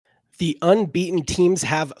The unbeaten teams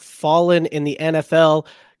have fallen in the NFL.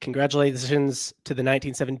 Congratulations to the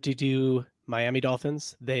 1972 Miami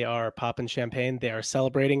Dolphins. They are popping champagne. They are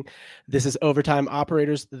celebrating. This is Overtime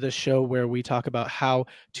Operators, the show where we talk about how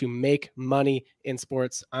to make money in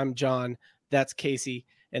sports. I'm John. That's Casey.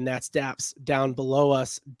 And that's Daps down below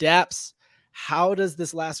us. Daps, how does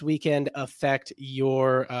this last weekend affect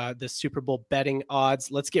your the Super Bowl betting odds?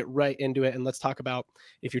 Let's get right into it, and let's talk about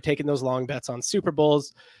if you're taking those long bets on Super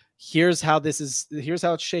Bowls. Here's how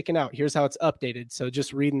it's shaken out. Here's how it's updated. So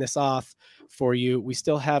just reading this off for you, we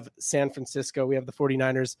still have San Francisco. We have the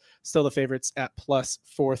 49ers, still the favorites at plus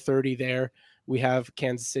 430 there. We have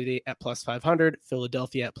Kansas City at plus 500,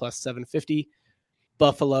 Philadelphia at plus 750,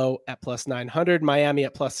 Buffalo at plus 900, Miami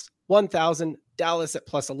at plus 1,000, Dallas at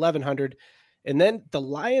plus 1,100. And then the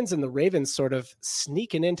Lions and the Ravens sort of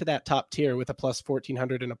sneaking into that top tier with a plus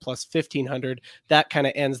 1,400 and a plus 1,500. That kind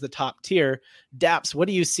of ends the top tier. Daps, what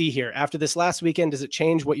do you see here? After this last weekend, does it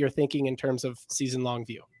change what you're thinking in terms of season-long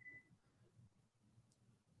view?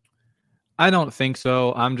 I don't think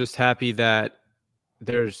so. I'm just happy that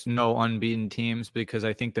there's no unbeaten teams because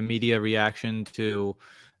I think the media reaction to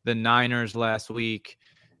the Niners last week,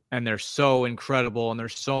 and they're so incredible and they're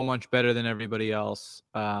so much better than everybody else.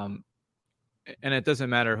 And it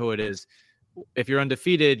doesn't matter who it is. If you're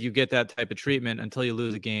undefeated, you get that type of treatment until you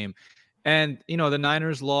lose a game. And, you know, the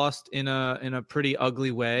Niners lost in a pretty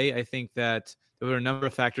ugly way. I think that there were a number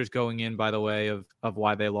of factors going in, by the way, of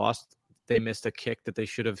why they lost. They missed a kick that they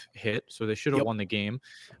should have hit, so they should have won the game.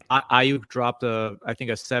 Ayuk dropped a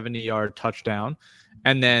 70-yard touchdown,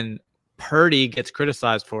 and then Purdy gets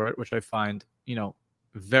criticized for it, which I find,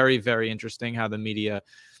 very, very interesting how the media,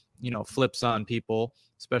 flips on people,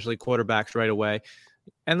 especially quarterbacks right away.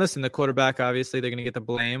 And listen, the quarterback, obviously, they're going to get the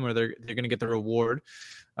blame or they're going to get the reward,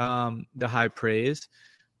 the high praise.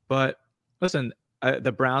 But listen,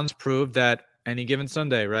 the Browns proved that any given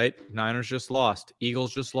Sunday, right? Niners just lost.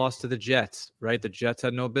 Eagles just lost to the Jets, right? The Jets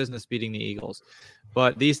had no business beating the Eagles.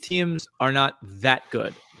 But these teams are not that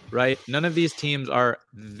good, right? None of these teams are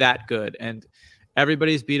that good. And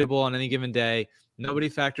everybody's beatable on any given day. Nobody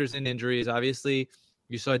factors in injuries. Obviously,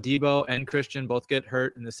 you saw Debo and Christian both get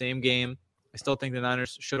hurt in the same game. I still think the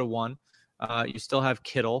Niners should have won. You still have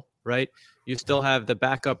Kittle, right? You still have the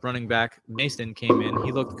backup running back. Mason came in.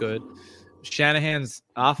 He looked good. Shanahan's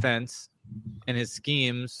offense and his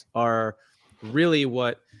schemes are really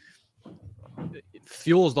what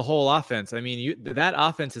fuels the whole offense. I mean, that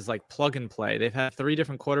offense is like plug and play. They've had 3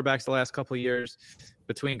 different quarterbacks the last couple of years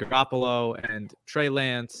between Garoppolo and Trey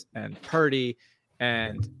Lance and Purdy.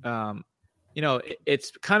 And,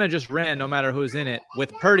 it's kind of just ran no matter who's in it.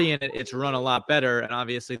 With Purdy in it, it's run a lot better. And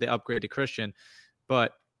obviously they upgraded Christian.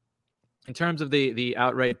 But in terms of the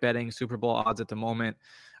outright betting Super Bowl odds at the moment,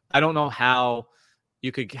 I don't know how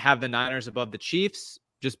you could have the Niners above the Chiefs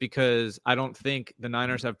just because I don't think the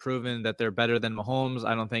Niners have proven that they're better than Mahomes.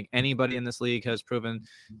 I don't think anybody in this league has proven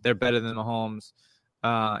they're better than Mahomes.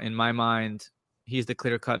 In my mind, he's the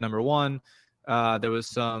clear-cut number one. There was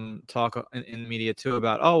some talk in the media too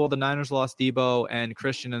about, the Niners lost Debo and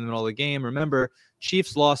Christian in the middle of the game. Remember,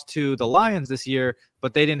 Chiefs lost to the Lions this year,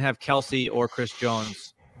 but they didn't have Kelsey or Chris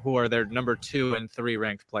Jones, who are their number 2 and 3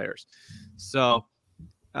 ranked players. So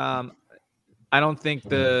I don't think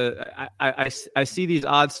I see these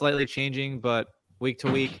odds slightly changing, but week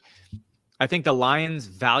to week, I think the Lions'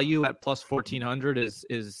 value at plus 1,400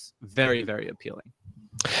 is very, very appealing.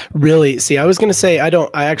 Really? See, I was going to say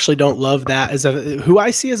I actually don't love that who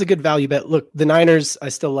I see as a good value bet. Look, the Niners, I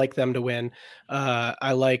still like them to win.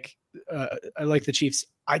 I like the Chiefs.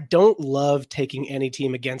 I don't love taking any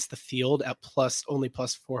team against the field at only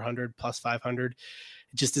plus 400, plus 500.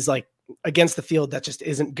 It just is like against the field. That just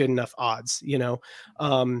isn't good enough odds,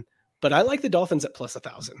 but I like the Dolphins at plus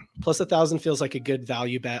 1,000. Plus 1,000 feels like a good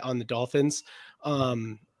value bet on the Dolphins.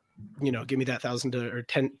 Give me that 1,000 or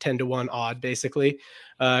 10 to 1 odd, basically.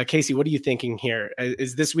 Casey, what are you thinking here?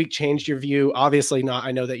 Is this week changed your view? Obviously not.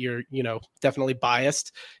 I know that you're, definitely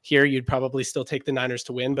biased here. You'd probably still take the Niners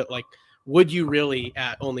to win, but would you really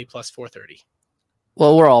at only plus 430?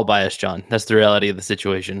 Well, we're all biased, John. That's the reality of the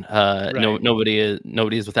situation. Right. Nobody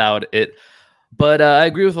is without it. But I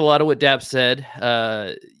agree with a lot of what Dap said.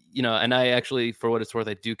 And I actually, for what it's worth,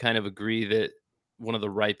 I do kind of agree that one of the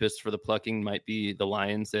ripest for the plucking might be the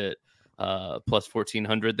Lions at plus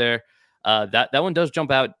 1,400 there. That one does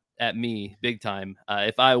jump out at me big time.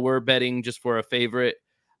 If I were betting just for a favorite,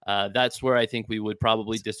 that's where I think we would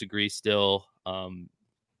probably disagree still.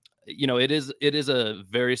 It is a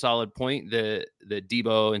very solid point that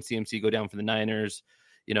Debo and CMC go down for the Niners.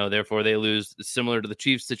 Therefore they lose, similar to the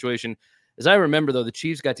Chiefs situation. As I remember, though, the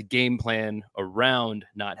Chiefs got to game plan around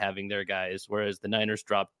not having their guys, whereas the Niners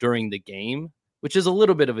dropped during the game, which is a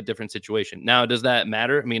little bit of a different situation. Now, does that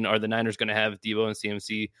matter? I mean, are the Niners going to have Deebo and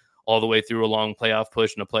CMC all the way through a long playoff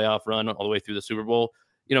push and a playoff run all the way through the Super Bowl?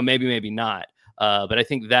 Maybe not. But I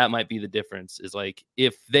think that might be the difference, is like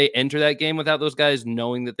if they enter that game without those guys,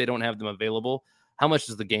 knowing that they don't have them available, how much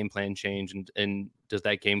does the game plan change, and does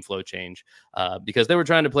that game flow change? Because they were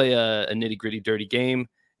trying to play a nitty gritty, dirty game,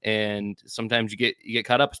 and sometimes you get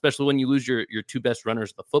caught up, especially when you lose your two best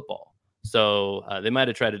runners of the football. So they might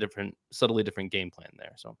have tried a subtly different game plan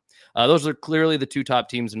there. So those are clearly the two top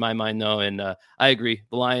teams in my mind, though, and I agree.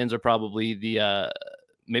 The Lions are probably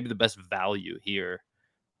maybe the best value here.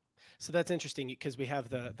 So that's interesting because we have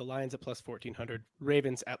the Lions at plus 1,400,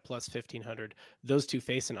 Ravens at plus 1,500. Those two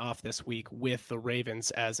facing off this week with the Ravens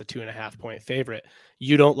as a 2.5 point favorite.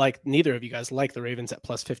 Neither of you guys like the Ravens at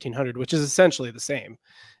plus 1,500, which is essentially the same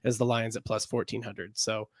as the Lions at plus 1,400.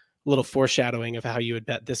 So a little foreshadowing of how you would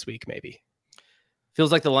bet this week, maybe.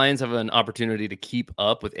 Feels like the Lions have an opportunity to keep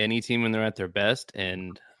up with any team when they're at their best.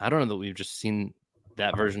 And I don't know that we've just seen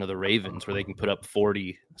that version of the Ravens where they can put up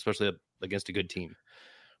 40, especially against a good team.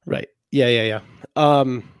 Right. Yeah.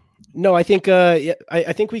 No, I think I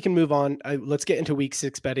think we can move on. Let's get into week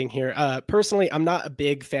 6 betting here. Personally, I'm not a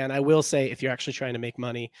big fan. I will say, if you're actually trying to make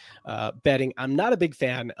money betting, I'm not a big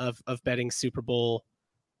fan of betting Super Bowl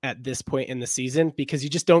at this point in the season, because you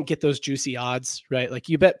just don't get those juicy odds, right? Like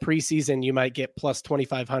you bet preseason, you might get plus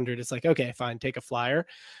 2,500. It's like, okay, fine, take a flyer.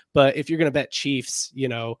 But if you're going to bet Chiefs,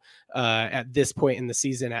 at this point in the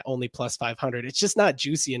season at only plus 500, it's just not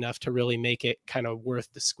juicy enough to really make it kind of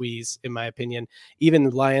worth the squeeze, in my opinion. Even the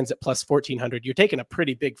Lions at plus 1,400, you're taking a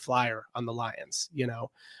pretty big flyer on the Lions. If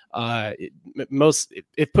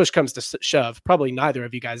push comes to shove, probably neither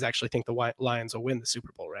of you guys actually think the Lions will win the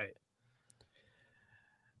Super Bowl, right?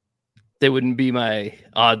 They wouldn't be my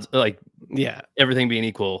odds, everything being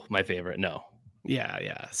equal, my favorite. No.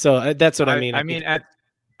 Yeah. So that's what I mean. I mean,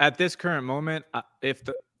 at this current moment, in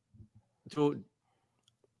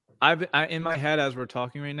my head as we're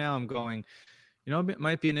talking right now, I'm going, it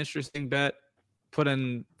might be an interesting bet. Put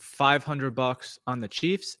in $500 on the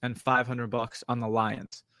Chiefs and $500 on the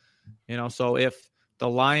Lions. So if the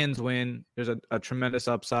Lions win, there's a tremendous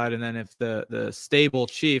upside, and then if the stable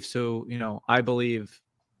Chiefs, who I believe,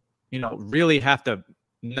 really have to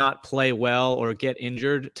not play well or get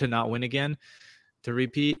injured to not win again, to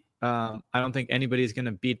repeat. I don't think anybody's going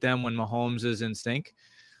to beat them when Mahomes is in sync.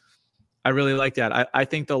 I really like that. I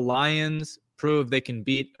think the Lions prove they can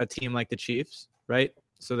beat a team like the Chiefs, right?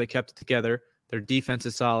 So they kept it together. Their defense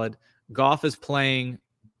is solid. Goff is playing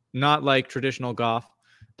not like traditional Goff.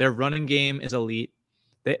 Their running game is elite.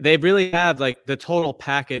 They really have like the total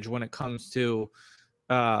package when it comes to,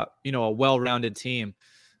 a well-rounded team.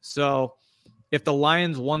 So if the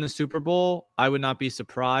Lions won the Super Bowl, I would not be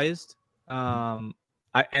surprised. And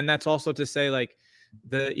that's also to say, like,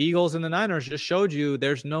 the Eagles and the Niners just showed you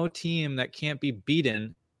there's no team that can't be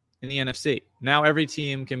beaten in the NFC. Now every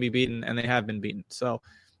team can be beaten, and they have been beaten. So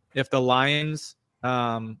if the Lions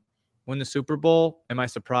win the Super Bowl, am I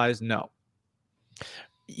surprised? No.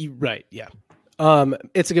 Right, yeah.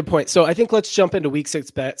 It's a good point. So I think let's jump into week 6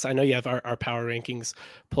 bets. I know you have our power rankings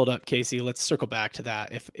pulled up, Casey. Let's circle back to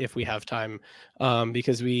that if we have time,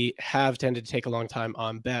 because we have tended to take a long time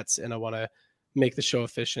on bets, and I want to make the show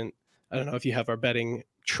efficient. I don't know if you have our betting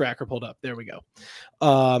tracker pulled up. There we go.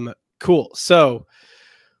 Cool. So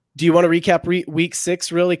do you want to recap week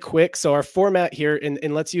 6 really quick? So our format here,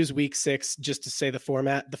 and let's use week 6 just to say the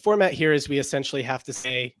format. The format here is we essentially have to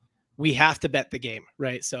say, we have to bet the game,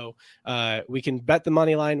 right? So we can bet the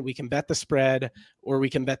money line, we can bet the spread, or we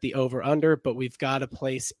can bet the over under, but we've got to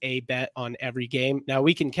place a bet on every game. Now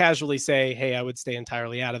we can casually say, hey, I would stay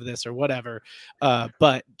entirely out of this or whatever.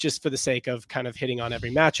 But just for the sake of kind of hitting on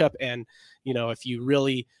every matchup. And, if you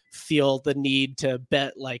really feel the need to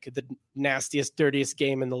bet like the nastiest, dirtiest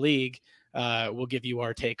game in the league, we'll give you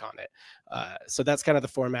our take on it. So that's kind of the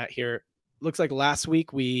format here. Looks like last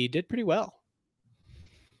week we did pretty well.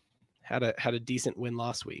 Had a decent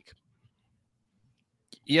win-loss week.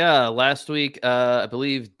 Yeah, last week, I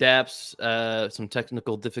believe Daps, some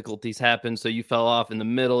technical difficulties happened, so you fell off in the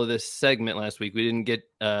middle of this segment last week. We didn't get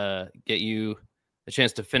you a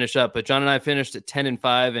chance to finish up, but John and I finished at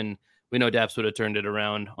 10-5, and we know Daps would have turned it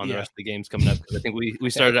around on the rest of the games coming up, because I think we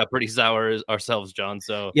started out pretty sour ourselves, John.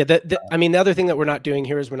 So yeah, I mean, the other thing that we're not doing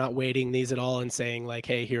here is we're not weighting these at all and saying like,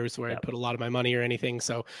 hey, here's where I put a lot of my money or anything.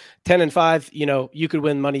 So 10-5, you could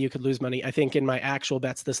win money, you could lose money. I think in my actual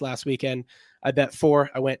bets this last weekend, I bet 4,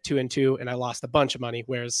 I went 2-2, and I lost a bunch of money.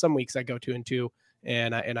 Whereas some weeks I go 2-2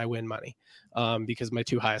 and I win money because my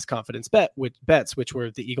two highest confidence bets, which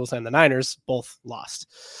were the Eagles and the Niners, both lost.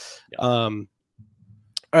 Yeah.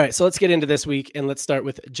 All right, so let's get into this week, and let's start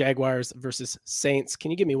with Jaguars versus Saints.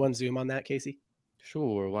 Can you give me one zoom on that, Casey?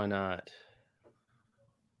 Sure, why not?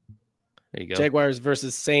 There you go. Jaguars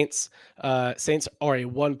versus Saints. Saints are a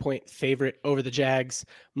 1-point favorite over the Jags.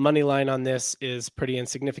 Money line on this is pretty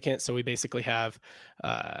insignificant, so we basically have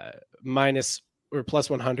minus or plus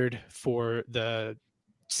 100 for the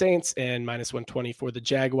Saints and minus 120 for the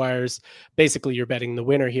Jaguars. Basically, you're betting the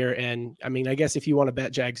winner here. And I mean, I guess if you want to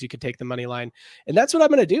bet Jags, you could take the money line. And that's what I'm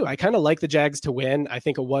going to do. I kind of like the Jags to win. I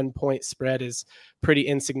think a 1-point spread is pretty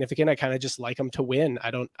insignificant. I kind of just like them to win. I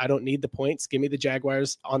don't need the points. Give me the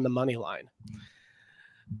Jaguars on the money line.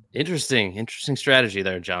 Interesting strategy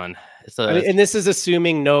there, John. And this is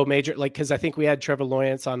assuming no major, like, because I think we had Trevor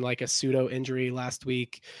Lawrence on like a pseudo injury last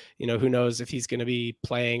week. Who knows if he's going to be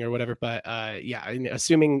playing or whatever. But yeah,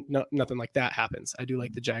 assuming nothing like that happens, I do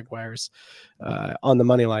like the Jaguars on the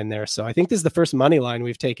money line there. So I think this is the first money line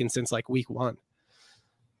we've taken since like week 1.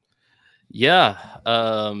 Yeah.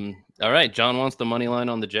 All right. John wants the money line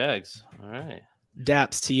on the Jags. All right.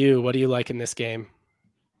 Daps, to you, what do you like in this game?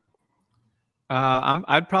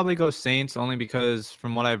 I'd probably go Saints only because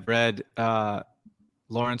from what I've read,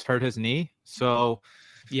 Lawrence hurt his knee. So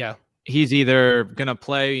yeah, he's either going to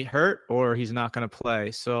play hurt or he's not going to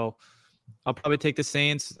play. So I'll probably take the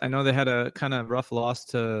Saints. I know they had a kind of rough loss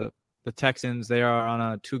to the Texans. They are on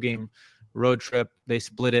a 2-game road trip. They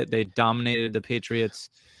split it. They dominated the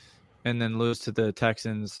Patriots and then lose to the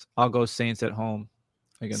Texans. I'll go Saints at home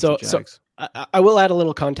against the Jags. So I will add a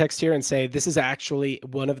little context here and say this is actually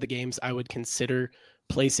one of the games I would consider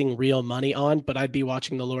placing real money on, but I'd be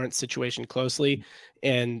watching the Lawrence situation closely.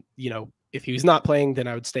 And, if he was not playing, then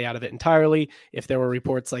I would stay out of it entirely. If there were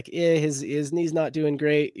reports like his knee's not doing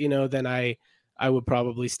great, then I would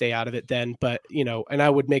probably stay out of it then. But, and I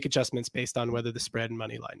would make adjustments based on whether the spread and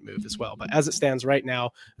money line move as well. But as it stands right now,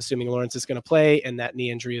 assuming Lawrence is going to play and that knee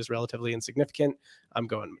injury is relatively insignificant, I'm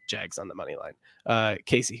going Jags on the money line.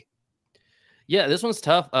 Casey. Yeah, this one's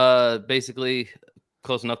tough. Basically,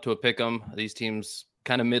 close enough to a pick 'em. These teams,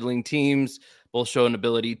 kind of middling teams, both show an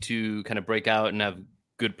ability to kind of break out and have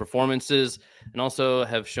good performances, and also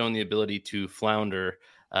have shown the ability to flounder,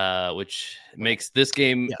 which makes this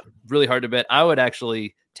game really hard to bet. I would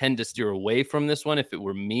actually tend to steer away from this one if it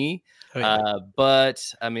were me. Oh, yeah. But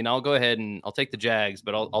I mean, I'll go ahead and I'll take the Jags,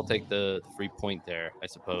 but I'll take the free point there, I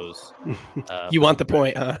suppose. You want the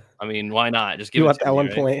point, huh? I mean, why not? Just give you it want to that me, 1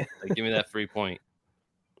 right? point. Like, give me that free point.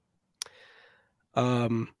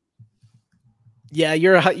 Yeah,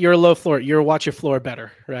 you're a low floor. You're watch your floor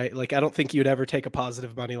better, right? Like, I don't think you'd ever take a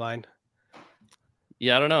positive money line.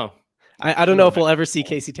 Yeah, I don't know. I don't know if we'll ever see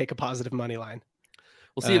Casey take a positive money line.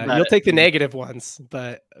 We'll see. You'll take the negative ones,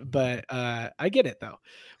 but I get it though.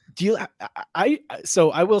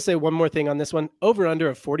 So I will say one more thing on this one. Over under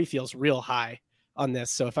of 40 feels real high on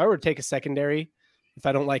this. So if I were to take a secondary, if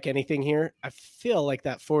I don't like anything here, I feel like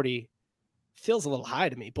that 40 feels a little high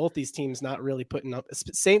to me. Both these teams not really putting up,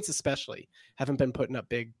 Saints especially, haven't been putting up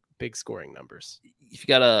big scoring numbers. If you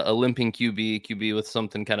got a limping QB with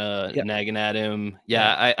something kind of nagging at him,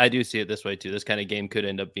 I do see it this way too. This kind of game could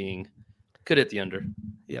end up being, could hit the under.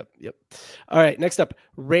 Yep. All right, next up,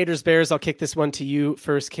 Raiders Bears. I'll kick this one to you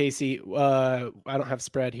first, Casey. I don't have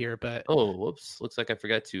spread here, but whoops, looks like I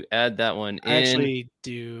forgot to add that one in. I actually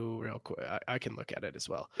do real quick. I can look at it as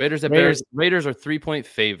well. Raiders are 3-point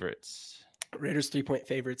favorites. Raiders 3-point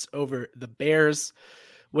favorites over the Bears.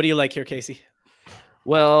 What do you like here, Casey?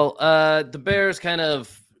 Well, the Bears kind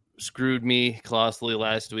of screwed me colossally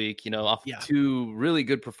last week, off 2 really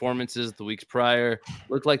good performances the weeks prior.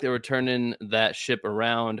 Looked like they were turning that ship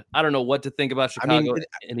around. I don't know what to think about Chicago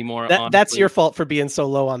anymore. That's your fault for being so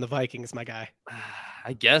low on the Vikings, my guy.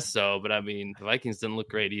 I guess so, but I mean, the Vikings didn't look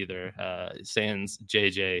great either. Sans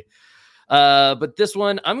JJ. But this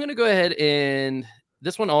one, I'm going to go ahead and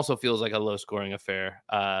this one also feels like a low scoring affair.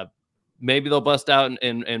 Maybe they'll bust out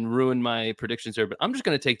and ruin my predictions here, but I'm just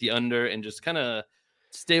going to take the under and just kind of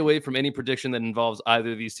stay away from any prediction that involves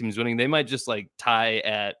either of these teams winning. They might just like tie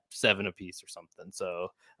at 7 apiece or something. So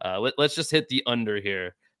let's just hit the under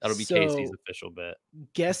here. That'll be Casey's official bet.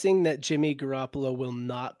 Guessing that Jimmy Garoppolo will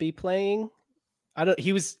not be playing.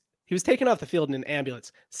 He was taken off the field in an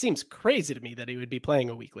ambulance. Seems crazy to me that he would be playing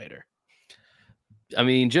a week later. I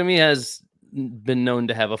mean, Jimmy has been known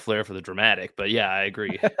to have a flair for the dramatic, but yeah, I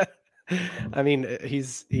agree. I mean,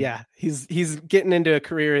 he's getting into a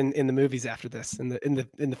career in the movies after this, in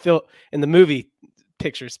the movie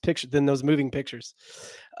pictures, than those moving pictures.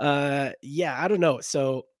 I don't know.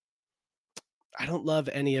 So I don't love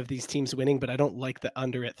any of these teams winning, but I don't like the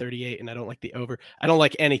under at 38, and I don't like the over. I don't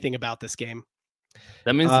like anything about this game.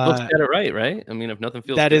 That means the books got it right? I mean, if nothing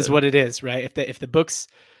feels that good. is what it is, right? If the books,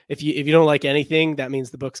 if you don't like anything, that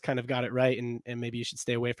means the books kind of got it right, and maybe you should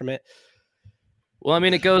stay away from it. Well, I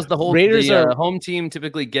mean, it goes the whole Raiders home team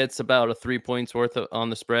typically gets about a 3 points worth on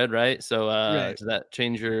the spread, right? So Right. Does that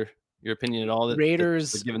change your opinion at all? That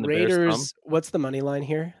Raiders, given the Bears, what's the money line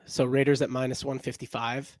here? So Raiders at minus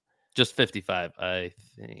 155. Just 55, I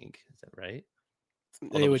think. Is that right?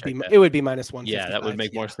 It would be minus 155. Yeah, that would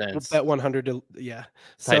make more sense. Bet 100 to, yeah.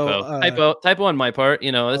 Typo on my part.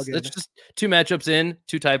 You know, it's just two matchups in,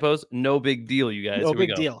 two typos. No big deal, you guys. No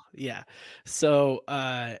big deal. Yeah. So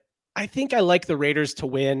I think I like the Raiders to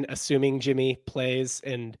win, assuming Jimmy plays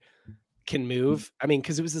and can move. I mean,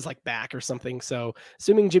 because it was his like back or something. So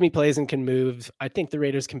assuming Jimmy plays and can move, I think the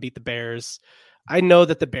Raiders can beat the Bears. I know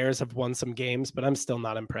that the Bears have won some games, but I'm still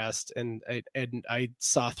not impressed. And I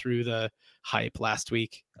saw through the hype last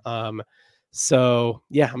week. So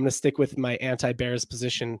yeah, I'm going to stick with my anti-Bears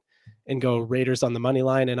position and go Raiders on the money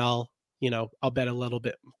line. And I'll bet a little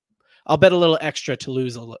bit. I'll bet a little extra to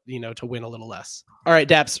lose, to win a little less. All right,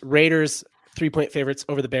 Daps, Raiders 3-point favorites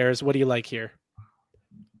over the Bears. What do you like here?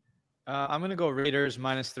 I'm going to go Raiders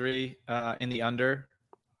 -3 in the under.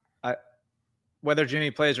 Whether Jimmy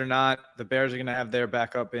plays or not, the Bears are going to have their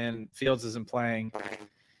backup in. Fields isn't playing.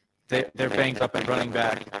 They're banged up at running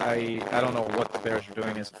back. I don't know what the Bears are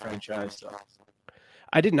doing as a franchise. So.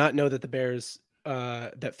 I did not know that the Bears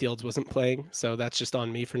that Fields wasn't playing, so that's just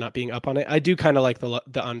on me for not being up on it. I do kind of like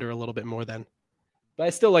the under a little bit more then, but I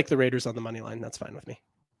still like the Raiders on the money line. That's fine with me.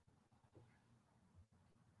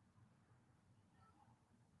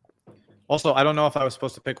 Also, I don't know if I was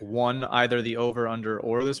supposed to pick one, either the over, under,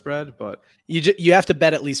 or the spread, but you have to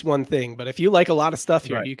bet at least one thing. But if you like a lot of stuff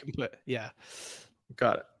here, right. You can put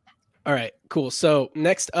Got it. All right, cool. So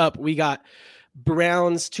next up, we got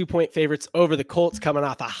Browns 2-point favorites over the Colts, coming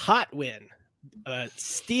off a hot win, a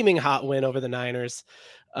steaming hot win over the Niners.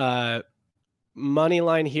 Money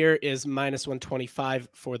line here is minus 125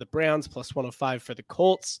 for the Browns, plus 105 for the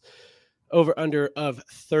Colts. Over under of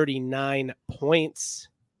 39 points.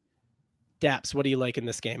 Daps, what do you like in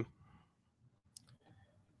this game?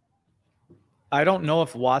 I don't know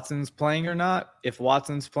if Watson's playing or not. If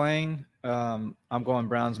Watson's playing, I'm going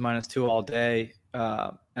Browns -2 all day.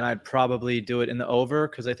 And I'd probably do it in the over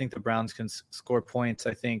because I think the Browns can score points.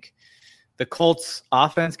 I think the Colts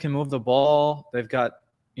offense can move the ball. They've got,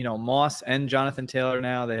 Moss and Jonathan Taylor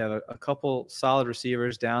now. They have a couple solid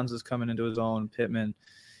receivers. Downs is coming into his own. Pittman.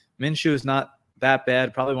 Minshew is not that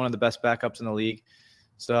bad. Probably one of the best backups in the league.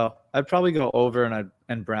 So I'd probably go over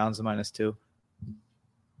and Browns -2.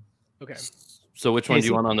 Okay. So which one do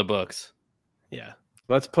you want on the books? Yeah.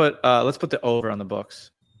 Let's put the over on the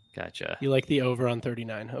books. Gotcha. You like the over on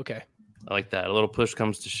 39. Okay. I like that. A little push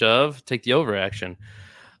comes to shove. Take the over action.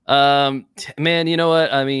 Man, you know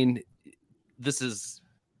what? I mean, this is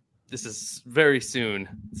very soon.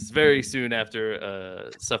 It's very soon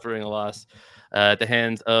after suffering a loss at the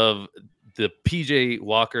hands of the PJ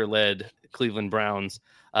Walker-led Cleveland Browns.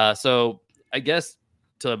 So I guess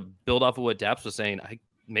to build off of what Daps was saying,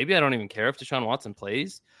 maybe I don't even care if Deshaun Watson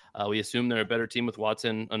plays. We assume they're a better team with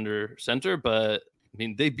Watson under center, but I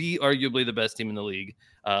mean, they be arguably the best team in the league,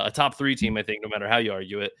 a top 3 team, I think, no matter how you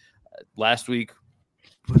argue it. Last week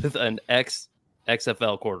with an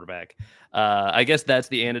XFL quarterback. I guess that's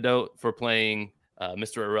the antidote for playing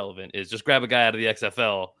Mr. Irrelevant is just grab a guy out of the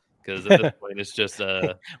XFL because at this point it's just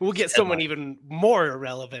we'll get someone even more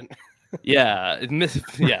irrelevant. Yeah.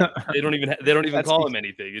 They don't even call him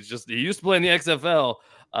anything. It's just he used to play in the XFL.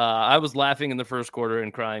 I was laughing in the first quarter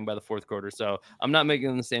and crying by the fourth quarter. So I'm not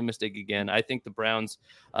making the same mistake again. I think the Browns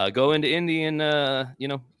go into Indy and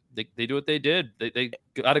they do what they did. They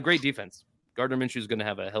got a great defense. Gardner Minshew is going to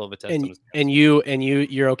have a hell of a test.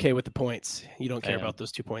 You're okay with the points. You don't care about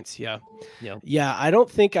those 2 points. Yeah. I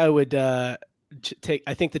don't think I would take.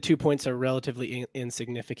 I think the 2 points are relatively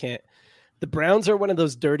insignificant. The Browns are one of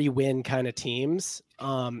those dirty win kind of teams.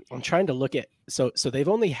 I'm trying to look at so they've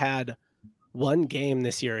only had one game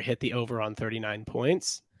this year hit the over on 39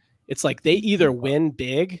 points. It's like they either win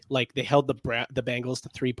big, like they held the Bengals to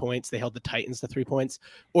 3 points, they held the Titans to 3 points,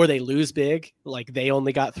 or they lose big, like they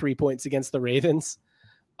only got 3 points against the Ravens.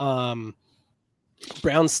 Browns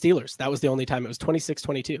Steelers, that was the only time. It was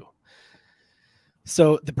 26-22.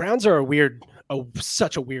 So the Browns are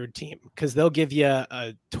such a weird team because they'll give you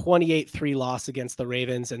a 28-3 loss against the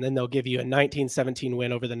Ravens, and then they'll give you a 19-17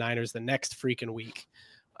 win over the Niners the next freaking week.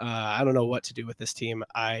 I don't know what to do with this team.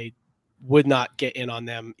 I would not get in on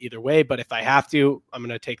them either way. But if I have to, I'm going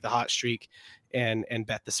to take the hot streak and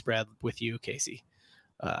bet the spread with you, Casey,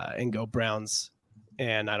 and go Browns.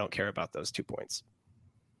 And I don't care about those 2 points.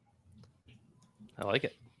 I like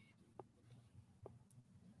it.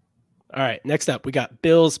 All right, next up, we got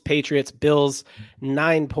Bills, Patriots. Bills,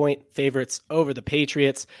 9-point favorites over the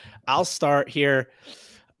Patriots. I'll start here.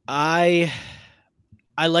 I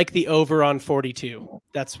like the over on 42.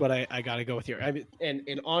 That's what I got to go with here.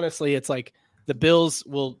 And honestly, it's like the Bills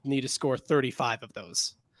will need to score 35 of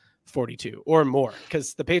those 42 or more,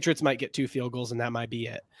 because the Patriots might get 2 field goals, and that might be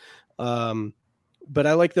it. But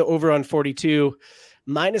I like the over on 42.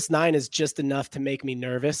 -9 is just enough to make me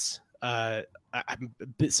nervous.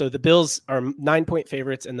 So the Bills are 9-point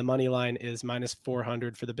favorites, and the money line is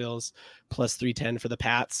 -400 for the Bills, plus 310 for the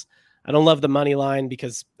Pats. I don't love the money line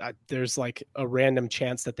because there's like a random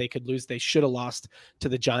chance that they could lose. They should have lost to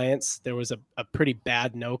the Giants. There was a pretty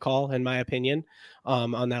bad no call, in my opinion,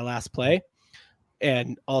 on that last play.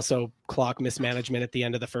 And also clock mismanagement at the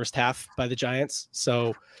end of the first half by the Giants.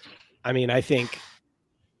 So, I mean, I think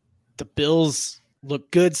the Bills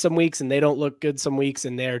look good some weeks and they don't look good some weeks,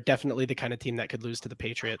 and they're definitely the kind of team that could lose to the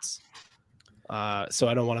Patriots. So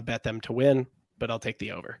I don't want to bet them to win, but I'll take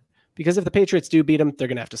the over, because if the Patriots do beat them, they're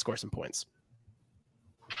going to have to score some points.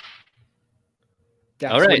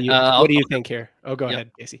 All right. What do you think here? Oh, go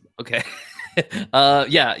ahead, Casey. Okay.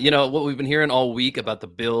 Yeah, what we've been hearing all week about the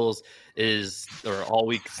Bills or all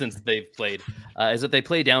week since they've played, is that they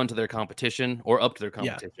play down to their competition or up to their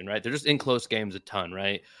competition, right? They're just in close games a ton,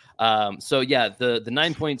 right? So yeah, the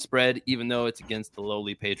 9-point spread, even though it's against the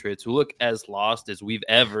lowly Patriots, who look as lost as we've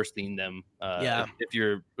ever seen them. If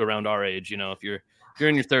you're around our age, if you're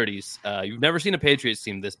in your 30s, you've never seen a Patriots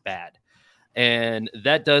team this bad, and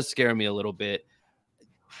that does scare me a little bit.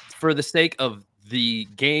 For the sake of the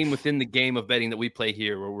game within the game of betting that we play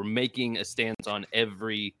here, where we're making a stance on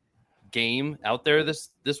every game out there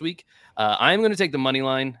this week, I'm going to take the money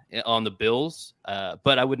line on the Bills,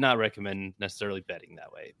 but I would not recommend necessarily betting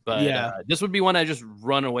that way. But this would be one I just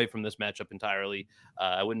run away from this matchup entirely.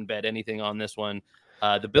 I wouldn't bet anything on this one.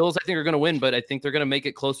 The Bills, I think, are going to win, but I think they're going to make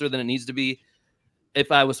it closer than it needs to be. If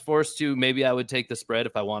I was forced to, maybe I would take the spread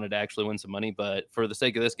if I wanted to actually win some money. But for the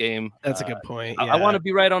sake of this game, that's a good point. I want to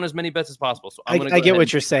be right on as many bets as possible. So I get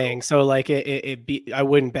what you're saying. So like I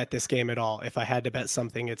wouldn't bet this game at all. If I had to bet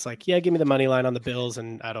something, it's like, yeah, give me the money line on the Bills,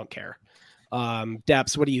 and I don't care.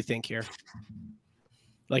 Daps, what do you think here?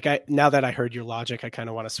 Like now that I heard your logic, I kind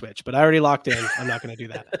of want to switch, but I already locked in. I'm not going to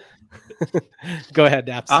do that. Go ahead,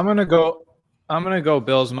 Daps. I'm gonna go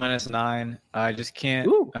Bills -9. I just can't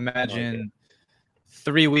imagine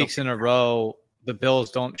 3 weeks in a row the Bills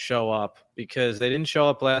don't show up, because they didn't show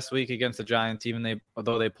up last week against the Giants,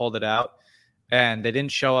 although they pulled it out, and they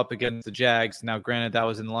didn't show up against the Jags. Now, granted, that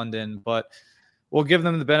was in London, but we'll give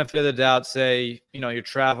them the benefit of the doubt. Say, you're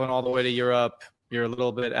traveling all the way to Europe, you're a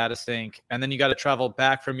little bit out of sync, and then you got to travel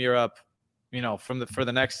back from Europe, for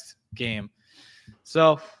the next game.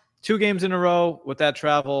 So 2 games in a row with that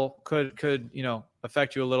travel could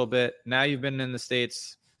affect you a little bit. Now you've been in the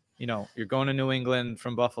States. You're going to New England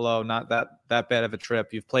from Buffalo, not that bad of a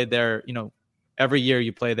trip. You've played there, every year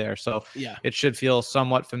you play there. So yeah, it should feel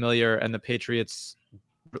somewhat familiar, and the Patriots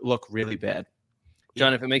look really bad.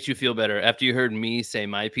 John, if it makes you feel better, after you heard me say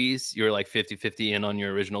my piece, you were like 50-50 in on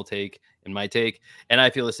your original take and my take. And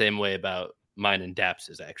I feel the same way about mine and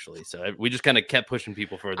Daps's, actually. So we just kind of kept pushing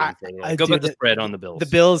people further and further. Go bet the spread on the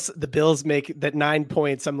Bills. The Bills make that 9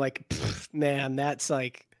 points. I'm like, man, that's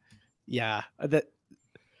like, yeah,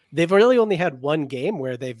 they've really only had one game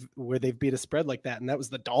where they've beat a spread like that, and that was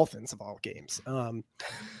the Dolphins of all games.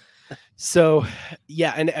 So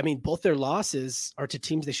yeah, and I mean both their losses are to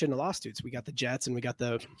teams they shouldn't have lost to. So we got the Jets and we got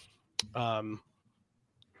the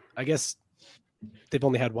I guess they've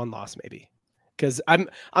only had one loss maybe, because I'm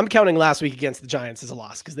counting last week against the Giants as a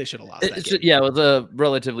loss because they should have lost that game. Yeah, it was a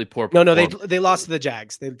relatively poor performance. They lost to the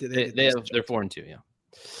Jags. They're 4-2.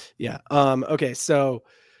 Yeah. Okay, so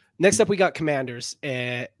next up, we got Commanders.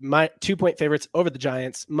 My 2-point favorites over the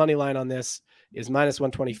Giants. Money line on this is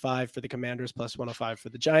 -125 for the Commanders, plus 105 for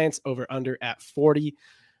the Giants. Over under at 40.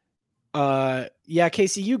 Yeah,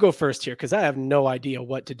 Casey, you go first here, because I have no idea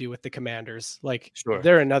what to do with the Commanders. Like, sure,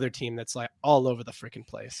 they're another team that's like all over the freaking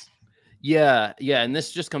place. Yeah, and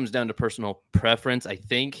this just comes down to personal preference, I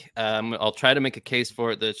think. I'll try to make a case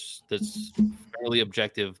for it that's fairly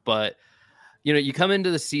objective, but you come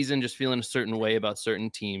into the season just feeling a certain way about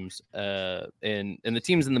certain teams, and the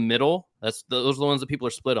teams in the middle, those are the ones that people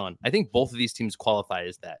are split on. I think both of these teams qualify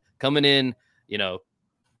as that. Coming in,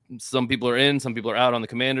 some people are in, some people are out on the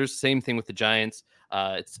Commanders. Same thing with the Giants.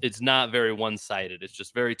 It's not very one-sided. It's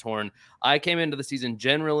just very torn. I came into the season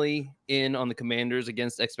generally in on the Commanders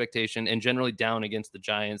against expectation and generally down against the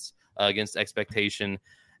Giants against expectation.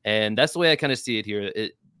 And that's the way I kind of see it here.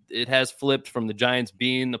 It has flipped from the Giants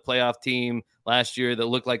being the playoff team last year that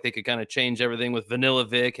looked like they could kind of change everything with Vanilla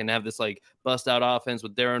Vic and have this like bust out offense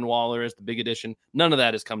with Darren Waller as the big addition. None of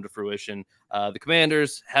that has come to fruition. The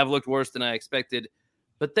Commanders have looked worse than I expected,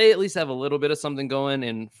 but they at least have a little bit of something going.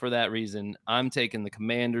 And for that reason, I'm taking the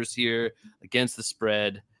Commanders here against the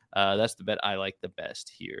spread. That's the bet I like the best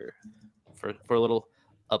here for a little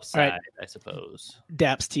upside, right. I suppose.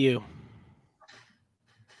 Daps to you.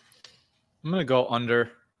 I'm going to go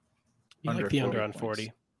under. You like the under on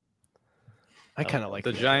 40. I kind of like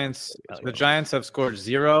the Giants. The Giants have scored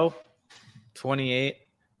 0, 28,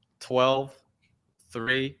 12,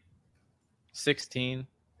 3, 16,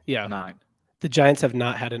 9. The Giants have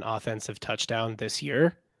not had an offensive touchdown this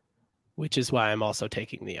year, which is why I'm also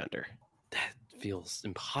taking the under. That feels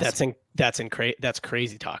impossible. That's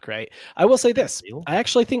crazy talk, right? I will say this. I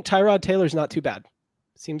actually think Tyrod Taylor's not too bad.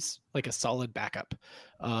 Seems like a solid backup.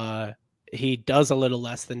 He does a little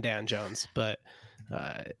less than Dan Jones, but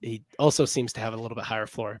he also seems to have a little bit higher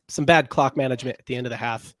floor. Some bad clock management at the end of the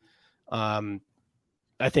half.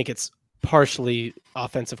 I think it's partially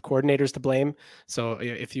offensive coordinators to blame. So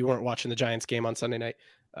if you weren't watching the Giants game on Sunday night,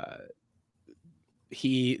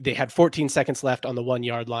 they had 14 seconds left on the 1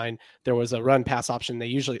 yard line. There was a run pass option. They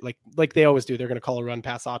usually like they always do. They're going to call a run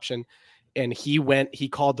pass option. And he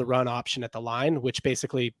called the run option at the line, which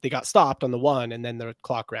basically they got stopped on the 1 and then the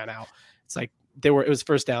clock ran out. It's like it was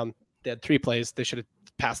first down. They had 3 plays. They should have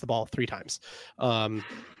passed the ball 3 times.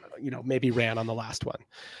 Maybe ran on the last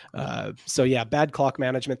one. So yeah, bad clock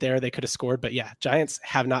management there. They could have scored, but yeah, Giants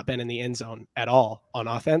have not been in the end zone at all on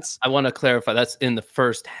offense. I want to clarify that's in the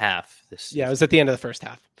first half. Yeah, it was at the end of the first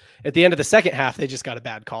half. At the end of the second half, they just got a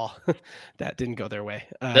bad call. That didn't go their way.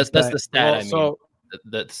 That's the stat.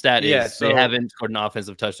 The stat is they haven't scored an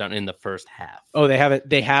offensive touchdown in the first half. Oh, they haven't.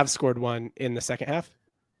 They have scored one in the second half.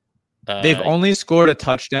 They've only scored a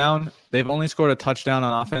touchdown. They've only scored a touchdown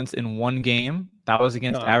on offense in one game. That was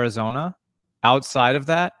against Arizona. Outside of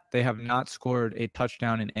that, they have not scored a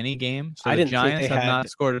touchdown in any game. So the Giants have not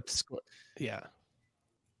scored. Yeah.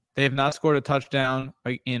 They have not scored a touchdown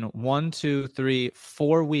in 1, 2, 3,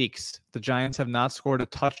 4 weeks. The Giants have not scored a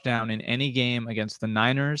touchdown in any game against the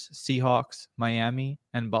Niners, Seahawks, Miami,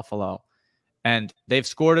 and Buffalo. And they've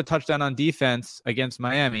scored a touchdown on defense against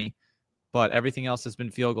Miami, but everything else has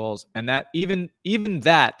been field goals. And that even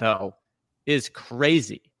that, though, is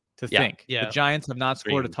crazy to think. Yeah. The Giants have not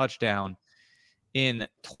scored a touchdown in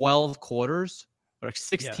 12 quarters or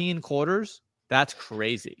 16 quarters. That's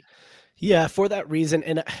crazy. Yeah, for that reason.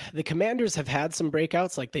 And the Commanders have had some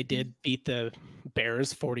breakouts. Like they did beat the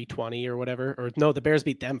Bears 40-20 or whatever. Or no, the Bears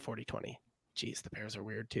beat them 40-20. Jeez, the Bears are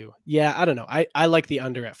weird too. Yeah, I don't know. I like the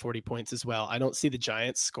under at 40 points as well. I don't see the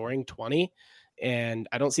Giants scoring 20. And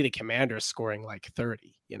I don't see the Commanders scoring like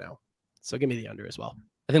 30, So give me the under as well.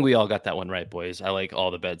 I think we all got that one right, boys. I like all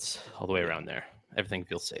the bets all the way around there. Everything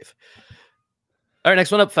feels safe. All right,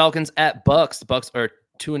 next one up, Falcons at Bucks. The Bucks are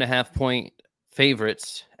 2.5-point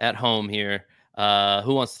favorites at home here.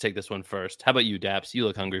 Who wants to take this one first? How about you, Daps? You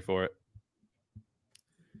look hungry for it.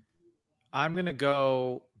 I'm going to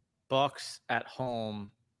go Bucks at home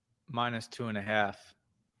 -2.5.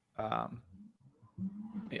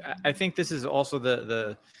 I think this is also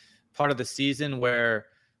the part of the season where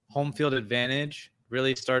home field advantage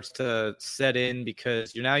really starts to set in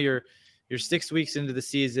because you're 6 weeks into the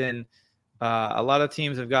season. A lot of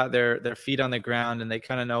teams have got their feet on the ground and they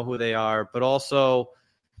kind of know who they are, but also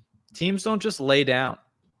teams don't just lay down,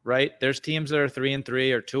 right? There's teams that are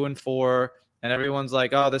 3-3 or 2-4, and everyone's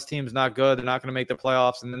like, oh, this team's not good. They're not going to make the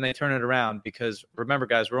playoffs. And then they turn it around because remember,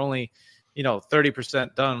 guys, we're only,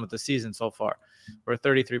 30% done with the season so far. We're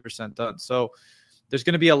 33% done. So there's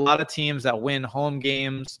going to be a lot of teams that win home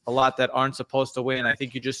games, a lot that aren't supposed to win. I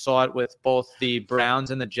think you just saw it with both the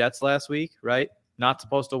Browns and the Jets last week, right? Not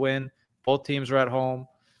supposed to win. Both teams are at home.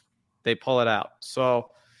 They pull it out.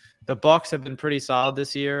 So the Bucs have been pretty solid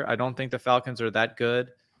this year. I don't think the Falcons are that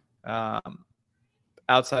good.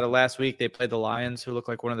 Outside of last week, they played the Lions, who look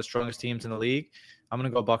like one of the strongest teams in the league. I'm going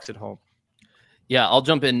to go Bucs at home. Yeah, I'll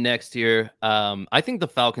jump in next here. I think the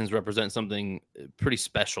Falcons represent something pretty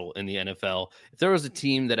special in the NFL. If there was a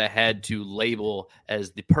team that I had to label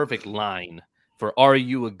as the perfect line for are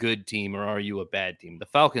you a good team or are you a bad team, the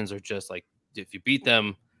Falcons are just like, if you beat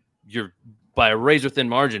them, you're by a razor-thin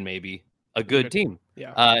margin maybe a good team.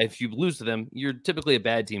 Yeah. If you lose to them, you're typically a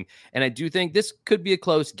bad team. And I do think this could be a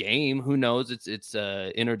close game. Who knows? It's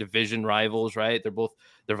interdivision rivals, right?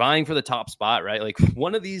 They're vying for the top spot, right? Like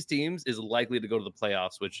one of these teams is likely to go to the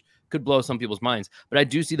playoffs, which could blow some people's minds. But I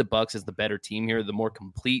do see the Bucks as the better team here, the more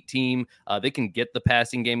complete team. They can get the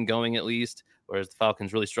passing game going at least, whereas the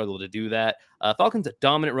Falcons really struggle to do that. Falcons a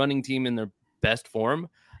dominant running team in their best form,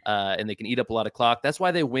 and they can eat up a lot of clock. That's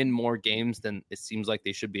why they win more games than it seems like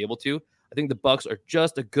they should be able to. I think the Bucks are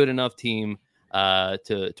just a good enough team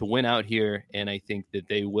to win out here, and I think that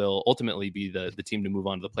they will ultimately be the team to move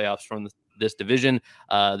on to the playoffs from this division.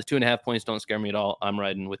 The 2.5 points don't scare me at all. I'm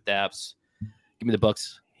riding with Daps. Give me the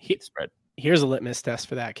Bucks. Spread. Here's a litmus test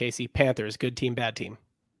for that, Casey. Panthers, good team, bad team.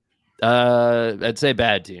 I'd say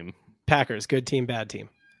bad team. Packers, good team, bad team.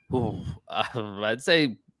 Ooh, I'd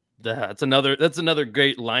say that's another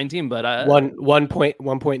great line team, but one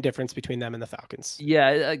point difference between them and the Falcons.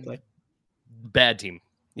 Yeah, bad team.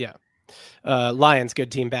 Yeah. Lions,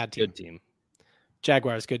 good team, bad team. Good team.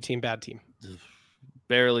 Jaguars, good team, bad team.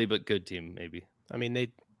 Barely, but good team, maybe. I mean,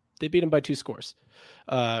 they beat them by 2 scores,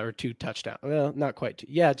 or 2 touchdowns. Well, not quite 2.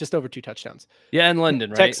 Yeah, just over 2 touchdowns. Yeah, in London,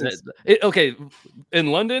 right? Texans. Okay, in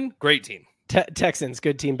London, great team. Texans,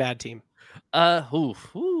 good team, bad team.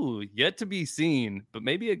 Yet to be seen, but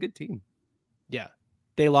maybe a good team. Yeah,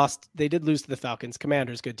 they did lose to the Falcons.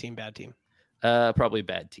 Commanders, good team, bad team. Probably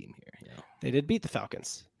bad team here. Yeah, they did beat the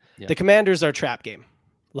Falcons. Yeah. The Commanders are a trap game.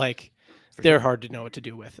 Like they're hard to know what to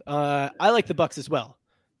do with. I like the Bucks as well.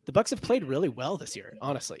 The Bucks have played really well this year.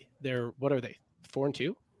 Honestly, what are they?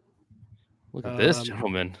 4-2. Look at this,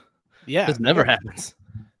 gentlemen. Yeah, this never happens.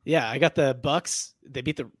 Yeah, I got the Bucks. They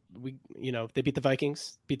beat the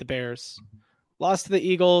Vikings, beat the Bears, lost to the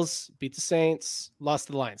Eagles, beat the Saints, lost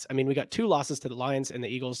to the Lions. I mean, we got 2 losses to the Lions and the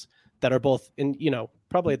Eagles that are both in,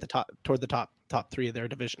 probably at the top, toward the top 3 of their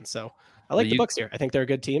division. So I like the Bucks here. I think they're a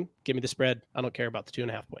good team. Give me the spread. I don't care about the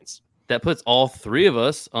 2.5 points. That puts all 3 of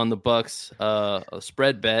us on the Bucks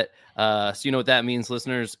spread bet. So you know what that means,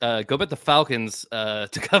 listeners. Go bet the Falcons to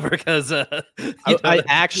cover because I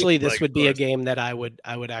actually this would be a game that I would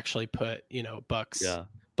actually put Bucks. Yeah.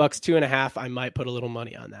 Bucks 2.5. I might put a little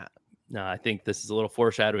money on that. No, I think this is a little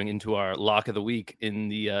foreshadowing into our lock of the week in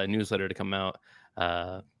the newsletter to come out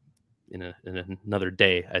in another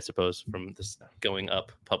day, I suppose, from this going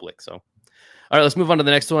up public. So. All right, let's move on to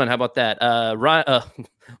the next one. How about that?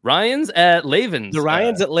 Ryans at Ravens. The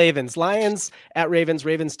Ryans at Ravens. Lions at Ravens.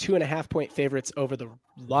 Ravens 2.5 point favorites over the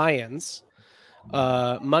Lions.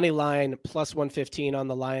 Money line plus 115 on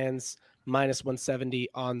the Lions, minus 170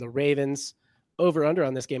 on the Ravens. Over under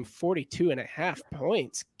on this game, 42.5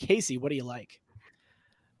 points. Casey, what do you like?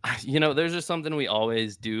 There's just something we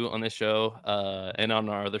always do on this show and on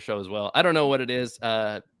our other show as well. I don't know what it is.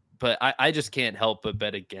 But I just can't help but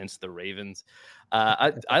bet against the Ravens.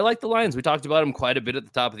 I like the Lions. We talked about them quite a bit at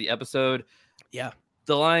the top of the episode. Yeah.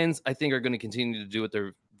 The Lions, I think, are going to continue to do what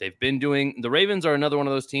they've been doing. The Ravens are another one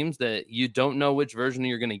of those teams that you don't know which version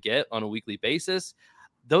you're going to get on a weekly basis.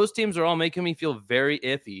 Those teams are all making me feel very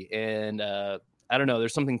iffy. And I don't know.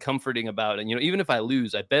 There's something comforting about it. Even if I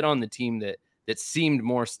lose, I bet on the team that seemed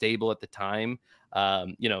more stable at the time.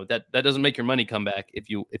 That doesn't make your money come back if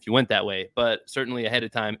you went that way, but certainly ahead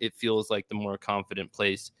of time, it feels like the more confident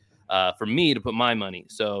place for me to put my money.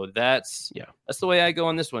 So that's the way I go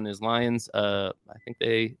on this one is Lions. I think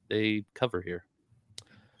they cover here.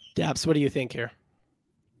 Daps, what do you think here?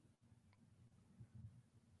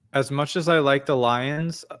 As much as I like the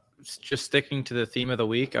Lions, just sticking to the theme of the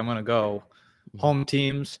week, I'm going to go home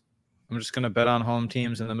teams. I'm just going to bet on home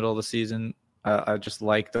teams in the middle of the season. I just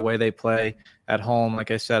like the way they play at home.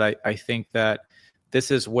 Like I said, I think that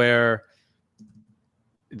this is where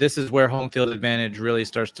home field advantage really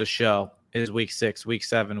starts to show is week 6, week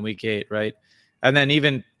 7, week 8, right? And then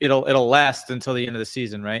even it'll last until the end of the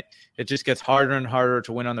season, right? It just gets harder and harder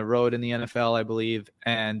to win on the road in the NFL, I believe.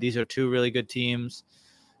 And these are 2 really good teams.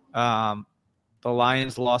 The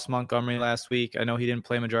Lions lost Montgomery last week. I know he didn't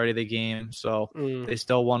play majority of the game, so they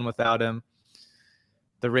still won without him.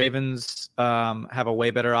 The Ravens have a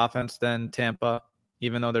way better offense than Tampa,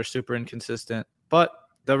 even though they're super inconsistent. But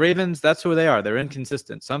the Ravens, that's who they are. They're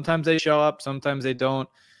inconsistent. Sometimes they show up, sometimes they don't.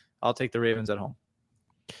 I'll take the Ravens at home.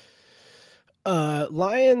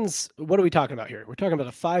 Lions, what are we talking about here? We're talking about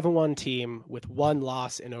a 5-1 team with 1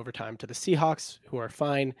 loss in overtime to the Seahawks, who are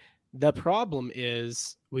fine. The problem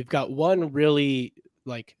is we've got one really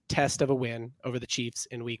test of a win over the Chiefs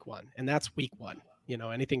in week 1, and that's week 1.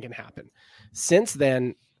 Anything can happen. Since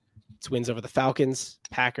then, it's wins over the Falcons,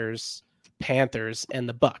 Packers, Panthers, and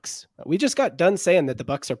the Bucks. We just got done saying that the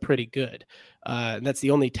Bucks are pretty good. And that's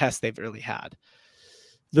the only test they've really had.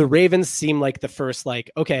 the Ravens seem like the first, like,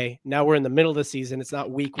 okay, now we're in the middle of the season. It's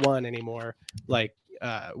not week 1 anymore. Like,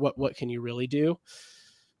 what can you really do?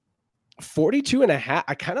 42.5.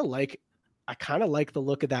 I kind of like the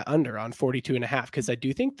look of that under on 42.5, because I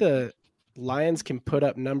do think the Lions can put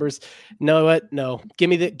up numbers. No, give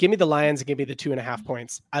me the Lions and give me the 2.5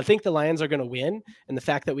 points. I think the Lions are going to win, and the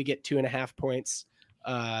fact that we get 2.5 points,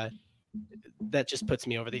 that just puts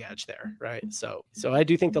me over the edge there, right? So I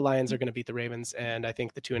do think the Lions are going to beat the Ravens, and I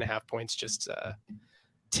think the 2.5 points just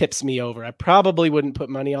tips me over. I probably wouldn't put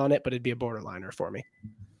money on it, but it'd be a borderliner for me.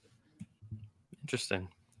 Interesting.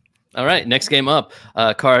 All right, next game up,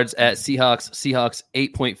 Cards at Seahawks. Seahawks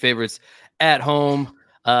 8-point favorites at home.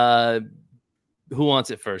 Who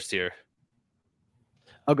wants it first here?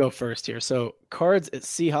 I'll go first here. So Cards at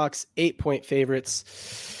Seahawks, 8-point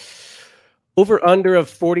favorites. Over under of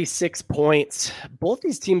 46 points. Both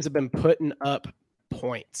these teams have been putting up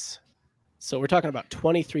points. So we're talking about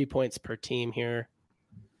 23 points per team here.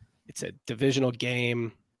 It's a divisional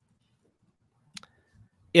game.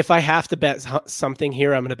 If I have to bet something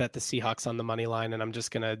here, I'm going to bet the Seahawks on the money line, and I'm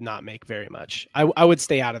just going to not make very much. I would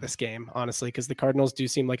stay out of this game, honestly, because the Cardinals do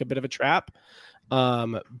seem like a bit of a trap.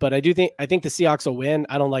 But I think the Seahawks will win.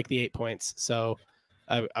 I don't like the 8 points, so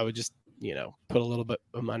I would just put a little bit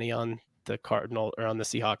of money on the Cardinal or on the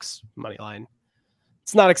Seahawks money line.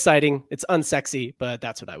 It's not exciting, it's unsexy, but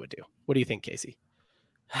that's what I would do. What do you think, Casey?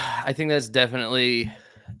 I think that's definitely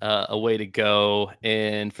a way to go,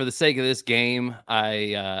 and for the sake of this game,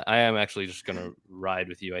 I am actually just gonna ride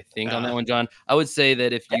with you. I think on that one, John. I would say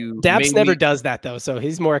that if you Daps never does that though, so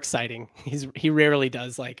he's more exciting. He rarely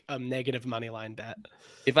does like a negative money line bet.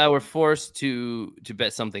 If I were forced to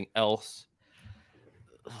bet something else,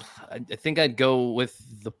 I think I'd go with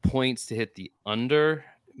the points to hit the under.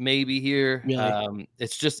 Maybe here. Really?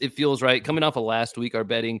 It feels right. Coming off of last week, our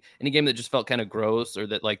betting, any game that just felt kind of gross, or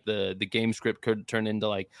that like the game script could turn into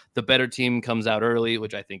like the better team comes out early,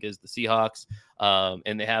 which I think is the Seahawks,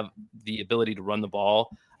 and they have the ability to run the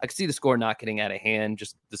ball. I could see the score not getting out of hand,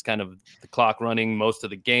 just this kind of the clock running most of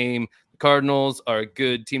the game. The Cardinals are a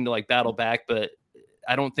good team to like battle back, but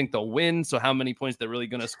I don't think they'll win. So how many points they're really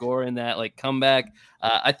going to score in that like comeback?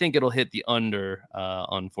 I think it'll hit the under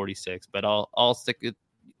on 46, but I'll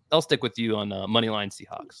stick with you on moneyline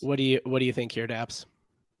Seahawks. What do you think here, Daps?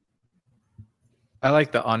 I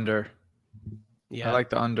like the under. Yeah, I like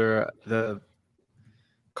the under. The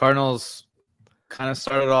Cardinals kind of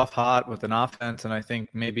started off hot with an offense, and I think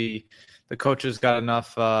maybe the coaches got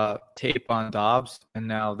enough tape on Dobbs, and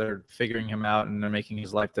now they're figuring him out and they're making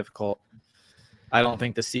his life difficult. I don't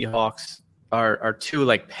think the Seahawks are too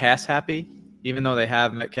like pass happy, even though they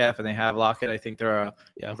have Metcalf and they have Lockett. I think they're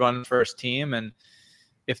a run first team, and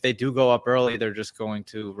if they do go up early, they're just going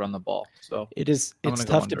to run the ball. So it's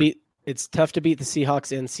tough to beat. It's tough to beat the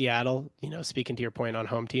Seahawks in Seattle. Speaking to your point on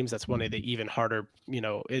home teams, that's one of the even harder,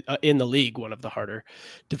 in the league, one of the harder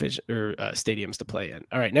division or stadiums to play in.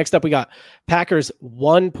 All right, next up we got Packers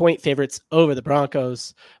 1-point favorites over the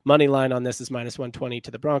Broncos. Money line on this is -120 to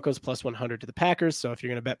the Broncos, +100 to the Packers. So if you're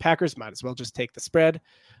going to bet Packers, might as well just take the spread,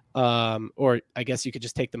 or I guess you could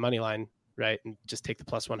just take the money line, right, and just take the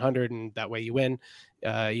 +100, and that way you win,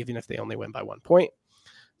 even if they only win by 1 point.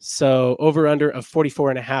 So over under of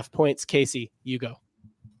 44.5 points. Casey, you go.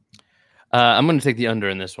 I'm going to take the under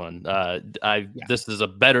in this one. This is a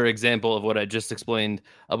better example of what I just explained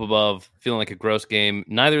up above, feeling like a gross game.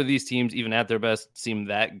 Neither of these teams, even at their best, seem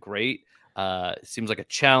that great. Seems like a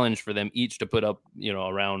challenge for them each to put up,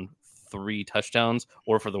 around 3 touchdowns,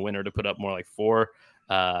 or for the winner to put up more like 4.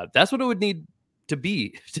 That's what it would need to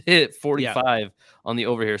be to hit 45 on the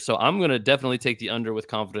over here. So I'm going to definitely take the under with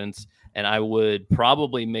confidence, and I would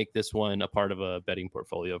probably make this one a part of a betting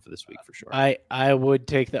portfolio for this week for sure. I would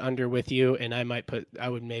take the under with you, and I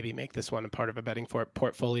would maybe make this one a part of a betting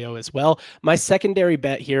portfolio as well. My secondary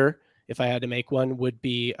bet here, if I had to make one, would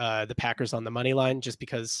be the Packers on the money line, just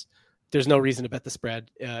because there's no reason to bet the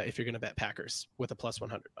spread if you're going to bet Packers with a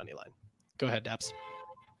 +100 money line. Go ahead, Daps.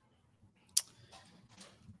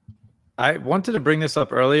 I wanted to bring this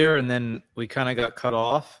up earlier, and then we kind of got cut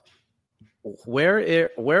off. Where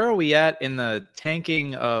are we at in the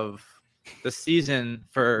tanking of the season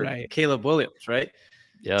for Caleb Williams, right?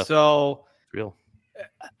 Yeah. So real.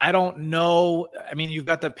 I don't know. I mean, you've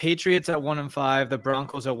got the Patriots at 1-5, the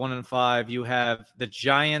Broncos at 1-5. You have the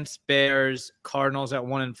Giants, Bears, Cardinals at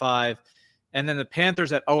 1-5, and then the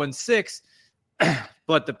Panthers at 0-6.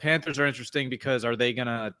 But the Panthers are interesting because are they going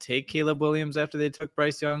to take Caleb Williams after they took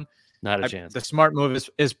Bryce Young? Not a chance. The smart move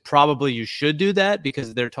is probably you should do that,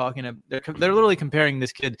 because they're literally comparing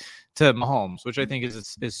this kid to Mahomes, which I think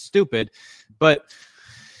is stupid. But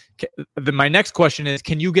My next question is,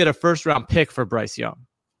 can you get a first round pick for Bryce Young?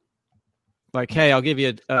 Like, hey, I'll give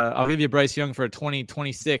you Bryce Young for a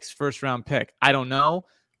 2026 first round pick. I don't know,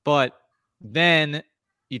 but then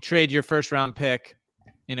you trade your first round pick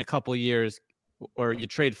in a couple of years, or you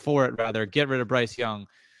trade for it rather, get rid of Bryce Young,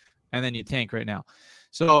 and then you tank right now.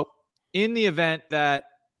 So in the event that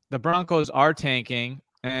the Broncos are tanking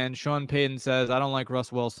and Sean Payton says, I don't like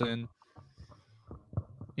Russ Wilson,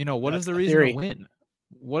 what is the reason to win?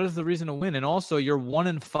 What is the reason to win? And also, you're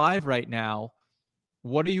 1-5 right now.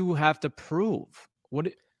 What do you have to prove?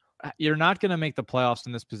 You're not going to make the playoffs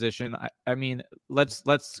in this position. I mean,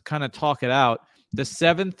 let's kind of talk it out. The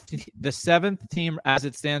seventh team as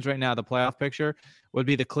it stands right now, the playoff picture would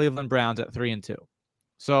be the Cleveland Browns at 3-2.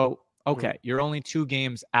 So, okay, you're only 2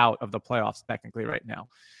 games out of the playoffs technically right now.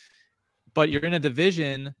 But you're in a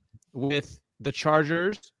division with the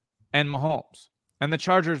Chargers and Mahomes. And the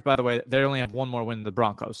Chargers, by the way, they only have one more win than the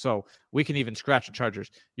Broncos. So we can even scratch the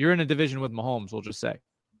Chargers. You're in a division with Mahomes, we'll just say.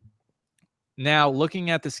 Now,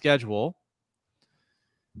 looking at the schedule,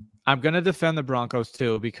 I'm going to defend the Broncos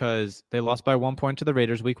too, because they lost by 1 point to the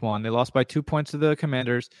Raiders week 1. They lost by 2 points to the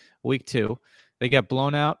Commanders week 2. They got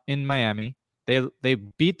blown out in Miami. They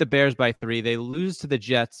beat the Bears by 3. They lose to the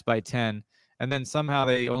Jets by 10. And then somehow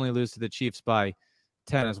they only lose to the Chiefs by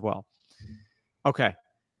 10 as well. Okay.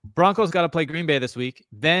 Broncos got to play Green Bay this week.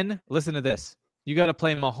 Then, listen to this. You got to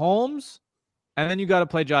play Mahomes, and then you got to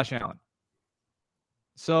play Josh Allen.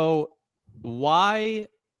 So why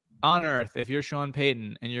on earth, if you're Sean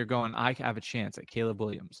Payton and you're going, I have a chance at Caleb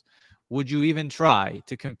Williams, would you even try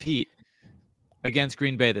to compete against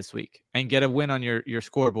Green Bay this week and get a win on your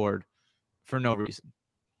scoreboard for no reason?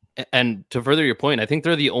 And to further your point, I think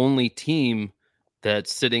they're the only team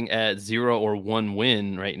that's sitting at 0 or 1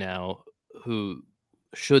 win right now who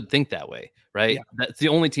should think that way, right? Yeah. That's the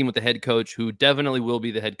only team with the head coach who definitely will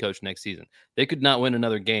be the head coach next season. They could not win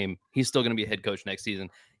another game. He's still going to be a head coach next season.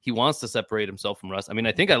 He wants to separate himself from Russ. I mean,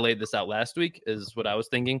 I think I laid this out last week is what I was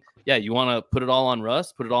thinking. Yeah, you want to put it all on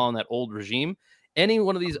Russ, put it all on that old regime. Any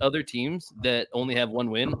one of these other teams that only have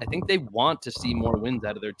 1 win, I think they want to see more wins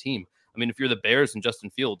out of their team. I mean, if you're the Bears and Justin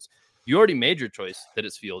Fields, you already made your choice that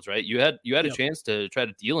it's Fields, right? You had a chance to try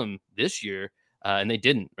to deal him this year. And they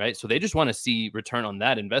didn't, right? So they just want to see return on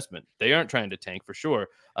that investment. They aren't trying to tank for sure.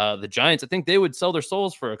 The Giants, I think they would sell their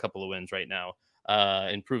souls for a couple of wins right now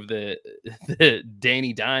and prove that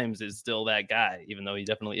Danny Dimes is still that guy, even though he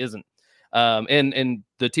definitely isn't. And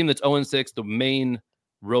the team that's 0-6, the main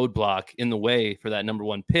roadblock in the way for that number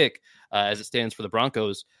 1 pick as it stands for the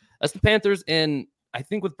Broncos, that's the Panthers. And I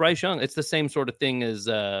think with Bryce Young, it's the same sort of thing as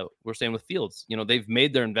we're saying with Fields. They've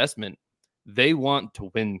made their investment. They want to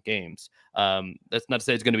win games. That's not to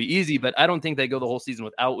say it's going to be easy, but I don't think they go the whole season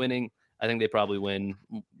without winning. I think they probably win,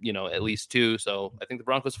 at least 2. So I think the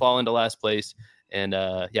Broncos fall into last place. And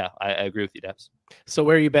I agree with you, Daps. So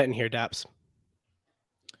where are you betting here, Daps?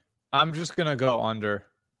 I'm just going to go under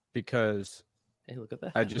because hey, look at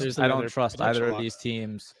that. I don't trust either of these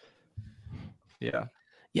teams. Yeah.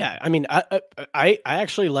 Yeah, I mean, I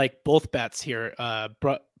actually like both bets here,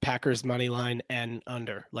 Packers money line and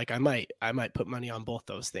under. Like I might put money on both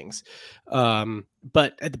those things,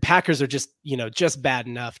 but the Packers are just bad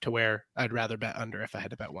enough to where I'd rather bet under if I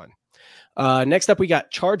had to bet one. Next up, we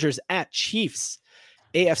got Chargers at Chiefs,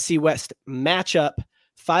 AFC West matchup.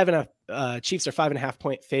 Chiefs are 5.5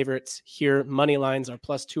 point favorites here. Money lines are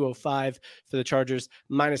plus 205 for the Chargers,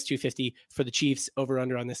 minus 250 for the Chiefs. Over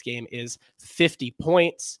under on this game is 50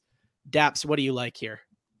 points. Daps, what do you like here?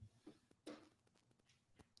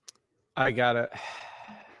 I got it.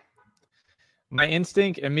 My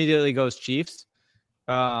instinct immediately goes Chiefs.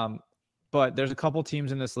 But there's a couple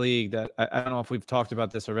teams in this league that I don't know if we've talked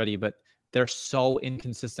about this already, but they're so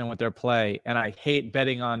inconsistent with their play. And I hate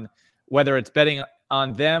betting on whether it's betting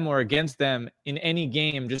on them or against them in any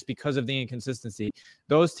game just because of the inconsistency.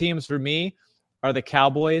 Those teams for me are the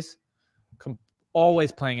Cowboys, always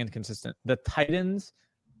playing inconsistent. The Titans,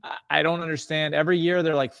 I don't understand. Every year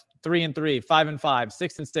they're like 3-3, 5-5,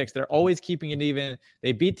 6-6. They're always keeping it even.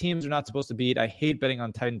 They beat teams they're not supposed to beat. I hate betting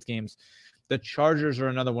on Titans games. The Chargers are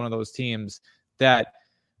another one of those teams that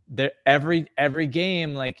they're every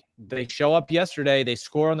game, like they show up yesterday, they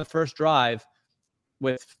score on the first drive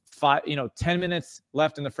with 10 minutes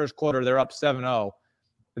left in the first quarter, they're up 7-0.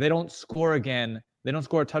 They don't score again. They don't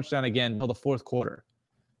score a touchdown again until the fourth quarter.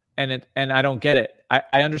 And I don't get it.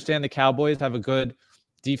 I understand the Cowboys have a good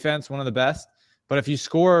defense, one of the best. But if you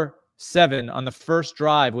score 7 on the first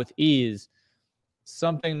drive with ease,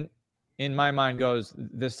 something in my mind goes,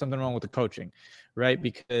 there's something wrong with the coaching, right?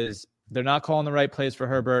 Because they're not calling the right plays for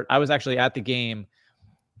Herbert. I was actually at the game,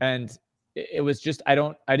 and it was just I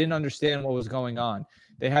didn't understand what was going on.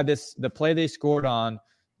 They had the play they scored on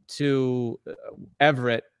to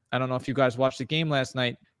Everett. I don't know if you guys watched the game last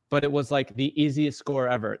night, but it was like the easiest score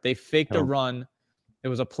ever. They faked a run. It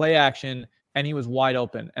was a play action, and he was wide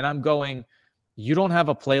open. And I'm going, you don't have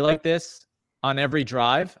a play like this on every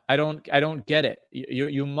drive. I don't get it.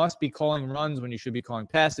 You must be calling runs when you should be calling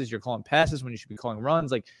passes. You're calling passes when you should be calling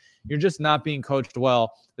runs. Like, you're just not being coached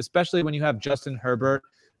well, especially when you have Justin Herbert,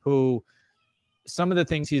 who some of the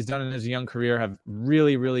things he's done in his young career have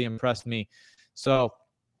really, really impressed me. So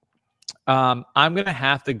I'm going to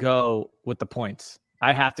have to go with the points.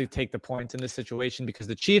 I have to take the points in this situation because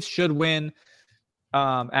the Chiefs should win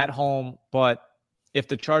at home. But if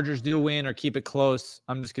the Chargers do win or keep it close,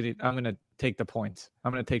 I'm going to take the points.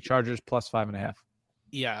 I'm going to take Chargers plus 5.5.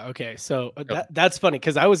 Yeah. Okay. So that's funny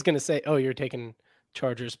because I was going to say, oh, you're taking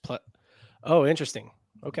Chargers plus. Oh, interesting.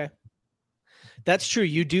 Okay. That's true.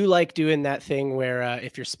 You do like doing that thing where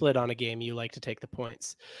if you're split on a game, you like to take the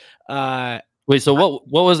points. Wait, so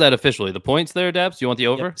what was that officially? The points there, Dabs? You want the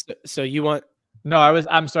over? Yep. So you want? No,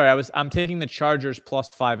 I'm sorry. I'm taking the Chargers plus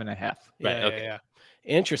 5.5. Right. Yeah, okay. Yeah.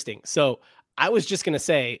 Interesting. So I was just going to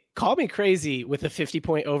say, call me crazy with a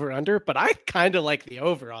 50-point over-under, but I kind of like the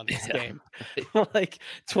over on this game. Like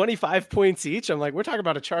 25 points each. I'm like, we're talking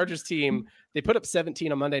about a Chargers team. They put up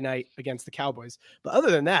 17 on Monday night against the Cowboys. But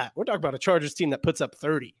other than that, we're talking about a Chargers team that puts up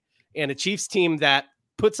 30 and a Chiefs team that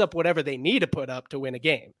puts up whatever they need to put up to win a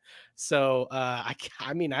game. So I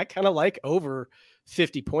kind of like over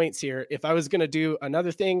 50 points here. If I was going to do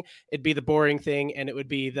another thing, it'd be the boring thing, and it would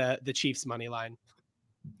be the Chiefs money line.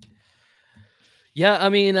 Yeah, I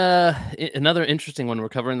mean, another interesting one. We're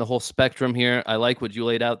covering the whole spectrum here. I like what you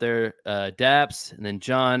laid out there, Daps, and then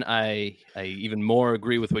John. I even more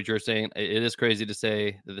agree with what you're saying. It is crazy to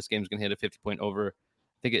say that this game's going to hit a 50-point over.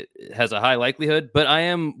 I think it has a high likelihood, but I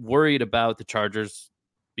am worried about the Chargers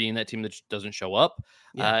being that team that doesn't show up.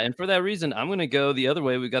 Yeah. And for that reason, I'm going to go the other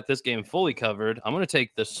way. We got this game fully covered. I'm going to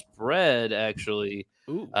take the spread actually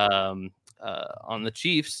on the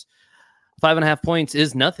Chiefs. 5.5 points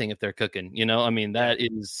is nothing if they're cooking, I mean, that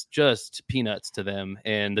is just peanuts to them.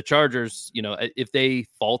 And the Chargers, if they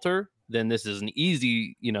falter, then this is an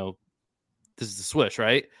easy, this is a swish,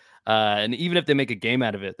 right? And even if they make a game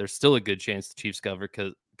out of it, there's still a good chance the Chiefs cover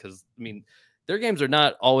because I mean, their games are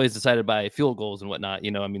not always decided by field goals and whatnot.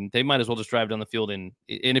 I mean, they might as well just drive down the field. And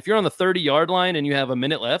if you're on the 30-yard line and you have a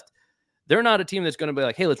minute left, they're not a team that's going to be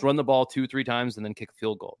like, hey, let's run the ball 2-3 times and then kick a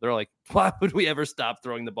field goal. They're like, why would we ever stop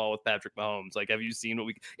throwing the ball with Patrick Mahomes? Like, have you seen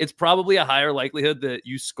it's probably a higher likelihood that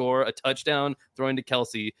you score a touchdown throwing to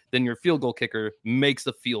Kelsey than your field goal kicker makes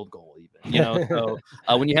a field goal even, So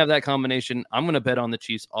when you have that combination, I'm going to bet on the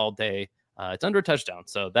Chiefs all day. It's under a touchdown,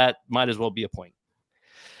 so that might as well be a point.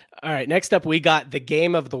 All right, next up, we got the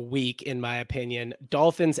game of the week, in my opinion.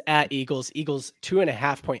 Dolphins at Eagles. Eagles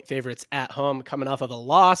 2.5-point favorites at home, coming off of a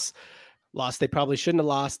loss they probably shouldn't have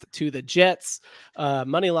lost to the Jets.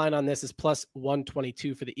 Money line on this is plus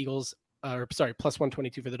 122 for the Eagles. Plus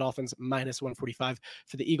 122 for the Dolphins, minus 145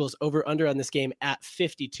 for the Eagles. Over under on this game at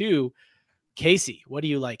 52. Casey, what do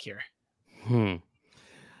you like here?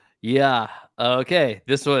 Yeah. Okay.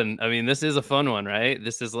 This one, I mean, this is a fun one, right?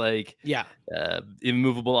 This is like,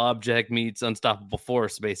 immovable object meets unstoppable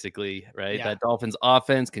force, basically, right? Yeah. That Dolphins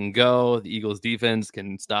offense can go. The Eagles defense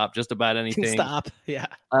can stop just about anything. Yeah.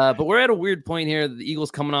 But we're at a weird point here. The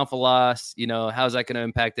Eagles coming off a loss, how's that going to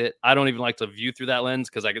impact it? I don't even like to view through that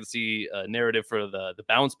lens because I can see a narrative for the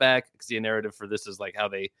bounce back. I can see a narrative for this is like how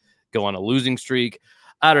they go on a losing streak.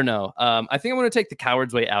 I don't know. I think I'm going to take the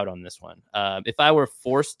coward's way out on this one. If I were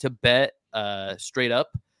forced to bet straight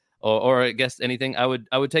up, or I guess anything, I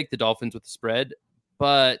would take the Dolphins with the spread.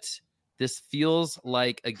 But this feels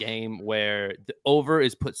like a game where the over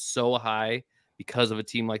is put so high because of a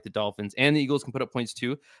team like the Dolphins, and the Eagles can put up points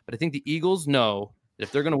too. But I think the Eagles know that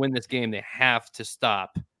if they're going to win this game, they have to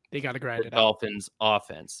stop. They got to grind it out. Dolphins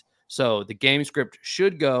offense. So the game script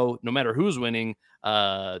should go no matter who's winning.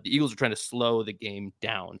 The Eagles are trying to slow the game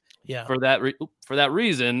down. Yeah. For that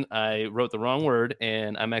reason, I wrote the wrong word,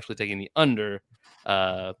 and I'm actually taking the under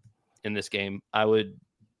in this game. I would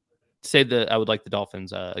say that I would like the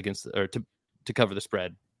Dolphins to cover the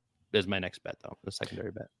spread as my next bet, though, the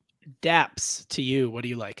secondary bet. Daps, to you, what do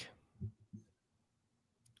you like?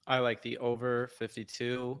 I like the over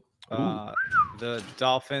 52. The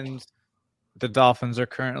Dolphins are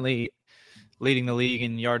currently leading the league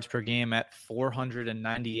in yards per game at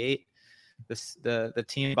 498. The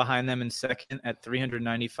team behind them in second at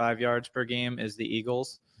 395 yards per game is the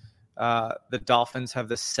Eagles. The Dolphins have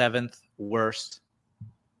the 7th worst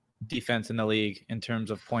defense in the league in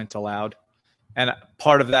terms of points allowed. And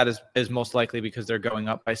part of that is most likely because they're going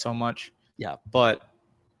up by so much. Yeah. But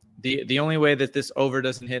the only way that this over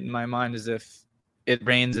doesn't hit in my mind is if it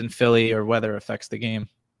rains in Philly or weather affects the game.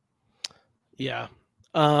 Yeah.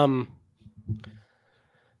 I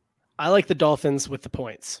like the Dolphins with the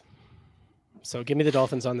points. So give me the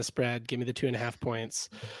Dolphins on the spread. Give me the 2.5 points.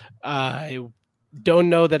 I don't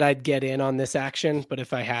know that I'd get in on this action, but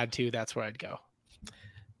if I had to, that's where I'd go.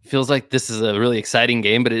 Feels like this is a really exciting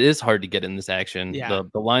game, but it is hard to get in this action. Yeah.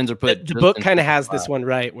 The lines are put. The book kind of has this one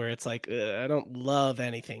right where it's like, I don't love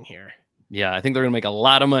anything here. Yeah, I think they're going to make a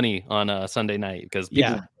lot of money on Sunday night because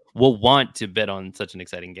people will want to bet on such an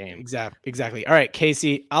exciting game. Exactly. All right,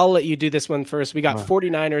 Casey, I'll let you do this one first. We got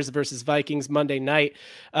 49ers versus Vikings Monday night.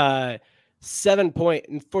 7-point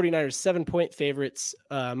and 49ers 7-point favorites.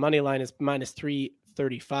 Money line is minus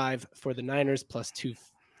 335 for the Niners, plus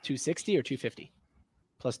 260 or 250.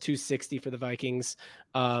 Plus 260 for the Vikings.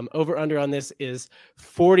 Over under on this is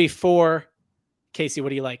 44. Casey, what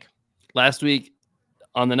do you like? Last week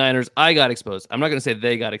on the Niners, I got exposed. I'm not going to say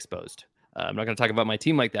they got exposed. I'm not going to talk about my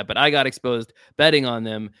team like that, but I got exposed betting on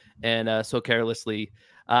them and so carelessly.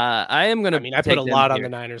 I am going to. I mean, I put a lot on the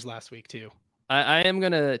Niners last week too. I am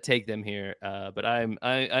going to take them here, but I'm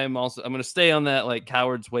going to stay on that like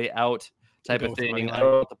coward's way out type of thing. I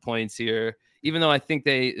don't want the points here, even though I think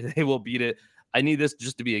they will beat it. I need this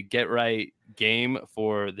just to be a get right game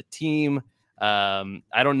for the team.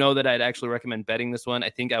 I don't know that I'd actually recommend betting this one. I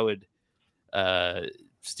think I would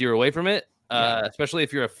steer away from it, especially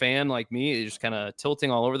if you're a fan like me. You're just kind of tilting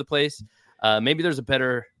all over the place. Maybe there's a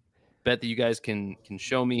better bet that you guys can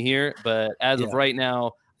show me here. But as of right now,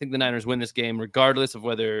 I think the Niners win this game, regardless of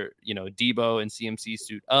whether Debo and CMC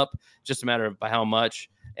suit up. Just a matter of by how much.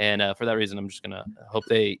 And for that reason, I'm just gonna hope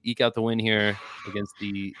they eke out the win here against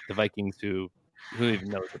the Vikings, who even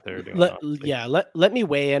knows what they're doing. Let me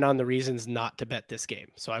weigh in on the reasons not to bet this game.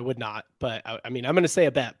 So I would not, but I mean, I'm going to say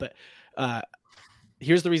a bet, but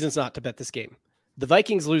here's the reasons not to bet this game. The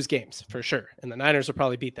Vikings lose games for sure, and the Niners will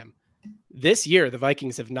probably beat them. This year, the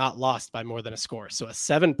Vikings have not lost by more than a score. So a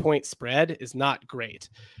 7-point spread is not great.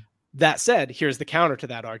 That said, here's the counter to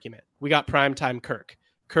that argument. We got primetime Kirk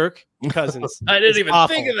Cousins. I didn't even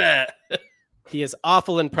think of that. He is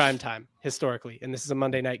awful in primetime historically, and this is a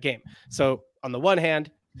Monday night game. So on the one hand,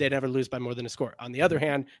 they never lose by more than a score. On the other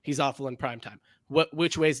hand, he's awful in primetime.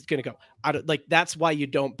 Which way is it going to go? That's why you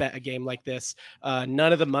don't bet a game like this.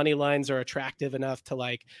 None of the money lines are attractive enough to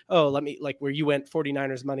where you went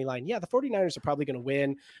 49ers money line. Yeah, the 49ers are probably going to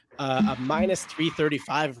win. A minus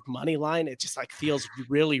 335 money line, it just feels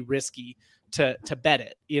really risky to bet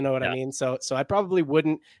it. You know what I mean? So I probably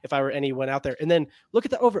wouldn't if I were anyone out there. And then look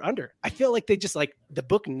at the over under. I feel like they just the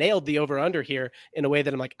book nailed the over under here in a way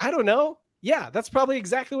that I'm like, I don't know. Yeah, that's probably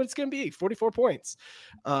exactly what it's going to be. 44 points.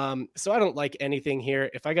 So I don't like anything here.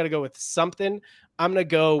 If I got to go with something, I'm going to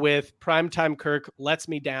go with primetime Kirk lets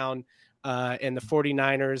me down and the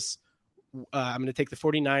 49ers. I'm going to take the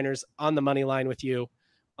 49ers on the money line with you.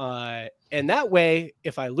 And that way,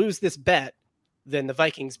 if I lose this bet, then the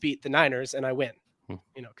Vikings beat the Niners and I win,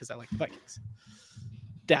 because I like the Vikings.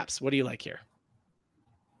 Daps, what do you like here?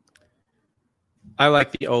 I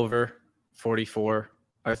like the over 44.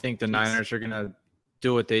 I think the Niners are going to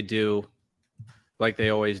do what they do like they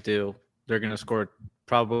always do. They're going to score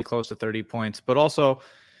probably close to 30 points, but also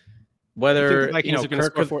whether the Vikings are going to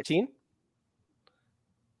score 14.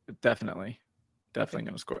 Definitely going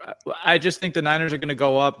to score. I just think the Niners are going to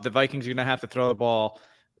go up. The Vikings are going to have to throw the ball.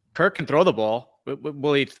 Kirk can throw the ball.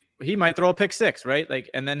 Well, he might throw a pick six, right?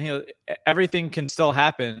 And then everything can still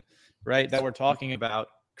happen, right? That we're talking about.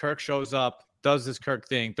 Kirk shows up, does this Kirk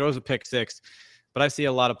thing, throws a pick six. But I see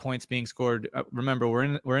a lot of points being scored. Remember,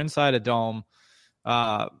 we're inside a dome.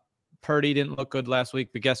 Purdy didn't look good last week,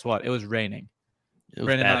 but guess what? It was raining.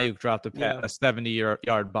 Brandon Ayuk dropped a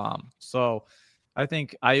 70-yard bomb. So I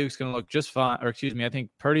think Ayuk's going to look just fine. Or excuse me, I think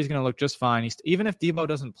Purdy's going to look just fine. Even if Debo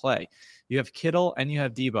doesn't play, you have Kittle and you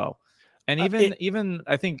have Debo. And even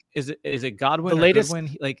I think is it Godwin? The latest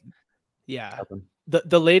Goodwin?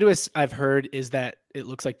 The latest I've heard is that it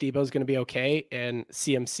looks like Debo's going to be okay, and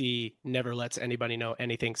CMC never lets anybody know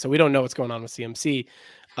anything. So we don't know what's going on with CMC.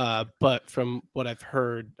 But from what I've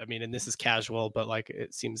heard, I mean, and this is casual, but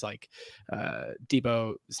it seems like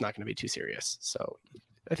Debo is not going to be too serious. So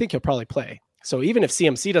I think he'll probably play. So even if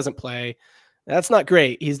CMC doesn't play, that's not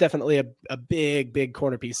great. He's definitely a big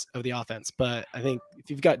corner piece of the offense. But I think if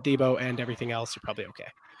you've got Debo and everything else, you're probably okay.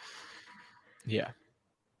 Yeah.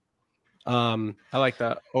 I like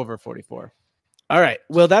that over 44. All right.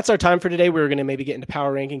 Well, that's our time for today. We were going to maybe get into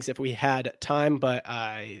power rankings if we had time, but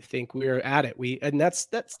I think we're at it. That's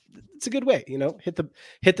a good way, hit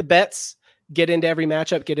the bets, get into every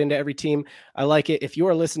matchup, get into every team. I like it. If you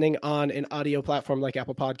are listening on an audio platform like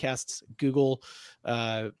Apple Podcasts, Google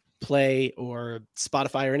Play, or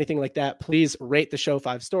Spotify, or anything like that, please rate the show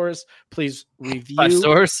 5 stars. Please review 5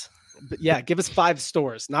 stars. But yeah, give us 5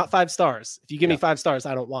 stars, not 5 stars. If you give me 5 stars,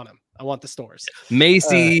 I don't want them. I want the stores.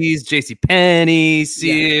 Macy's, JCPenney,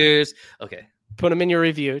 Sears. Okay. Put them in your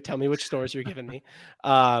review. Tell me which stores you're giving me.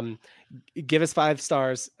 Give us 5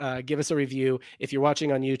 stars. Give us a review. If you're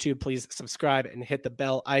watching on YouTube, please subscribe and hit the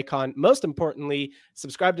bell icon. Most importantly,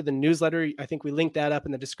 subscribe to the newsletter. I think we linked that up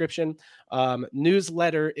in the description.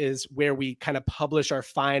 Newsletter is where we kind of publish our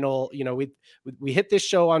final, we hit this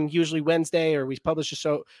show on usually Wednesday, or we publish a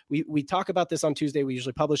show. We talk about this on Tuesday. We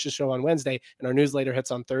usually publish a show on Wednesday, and our newsletter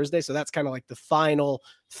hits on Thursday. So that's kind of like the final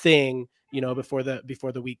thing, before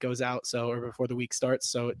the week goes out. Or before the week starts.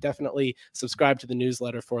 So definitely subscribe to the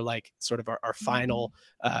newsletter for like sort of our final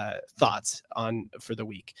thoughts for the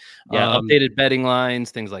week. Yeah. Updated betting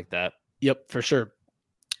lines, things like that. Yep, for sure.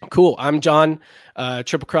 Cool. I'm John,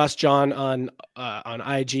 Triple Cross John on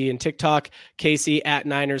IG and TikTok. Casey at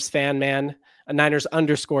Niners Fan Man,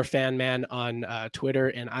 Niners_Fan Man on Twitter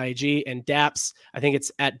and IG, and Daps. I think it's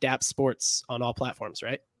at Daps Sports on all platforms,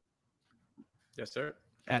 right? Yes, sir.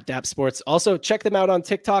 At Daps Sports. Also, check them out on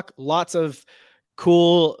TikTok. Lots of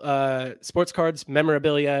cool sports cards,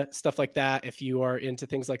 memorabilia, stuff like that. If you are into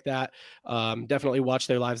things like that, definitely watch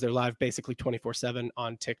their lives. They're live basically 24/7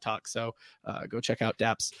 on TikTok. So go check out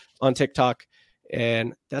Daps on TikTok.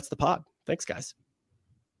 And that's the pod. Thanks, guys.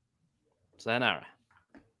 Sayonara.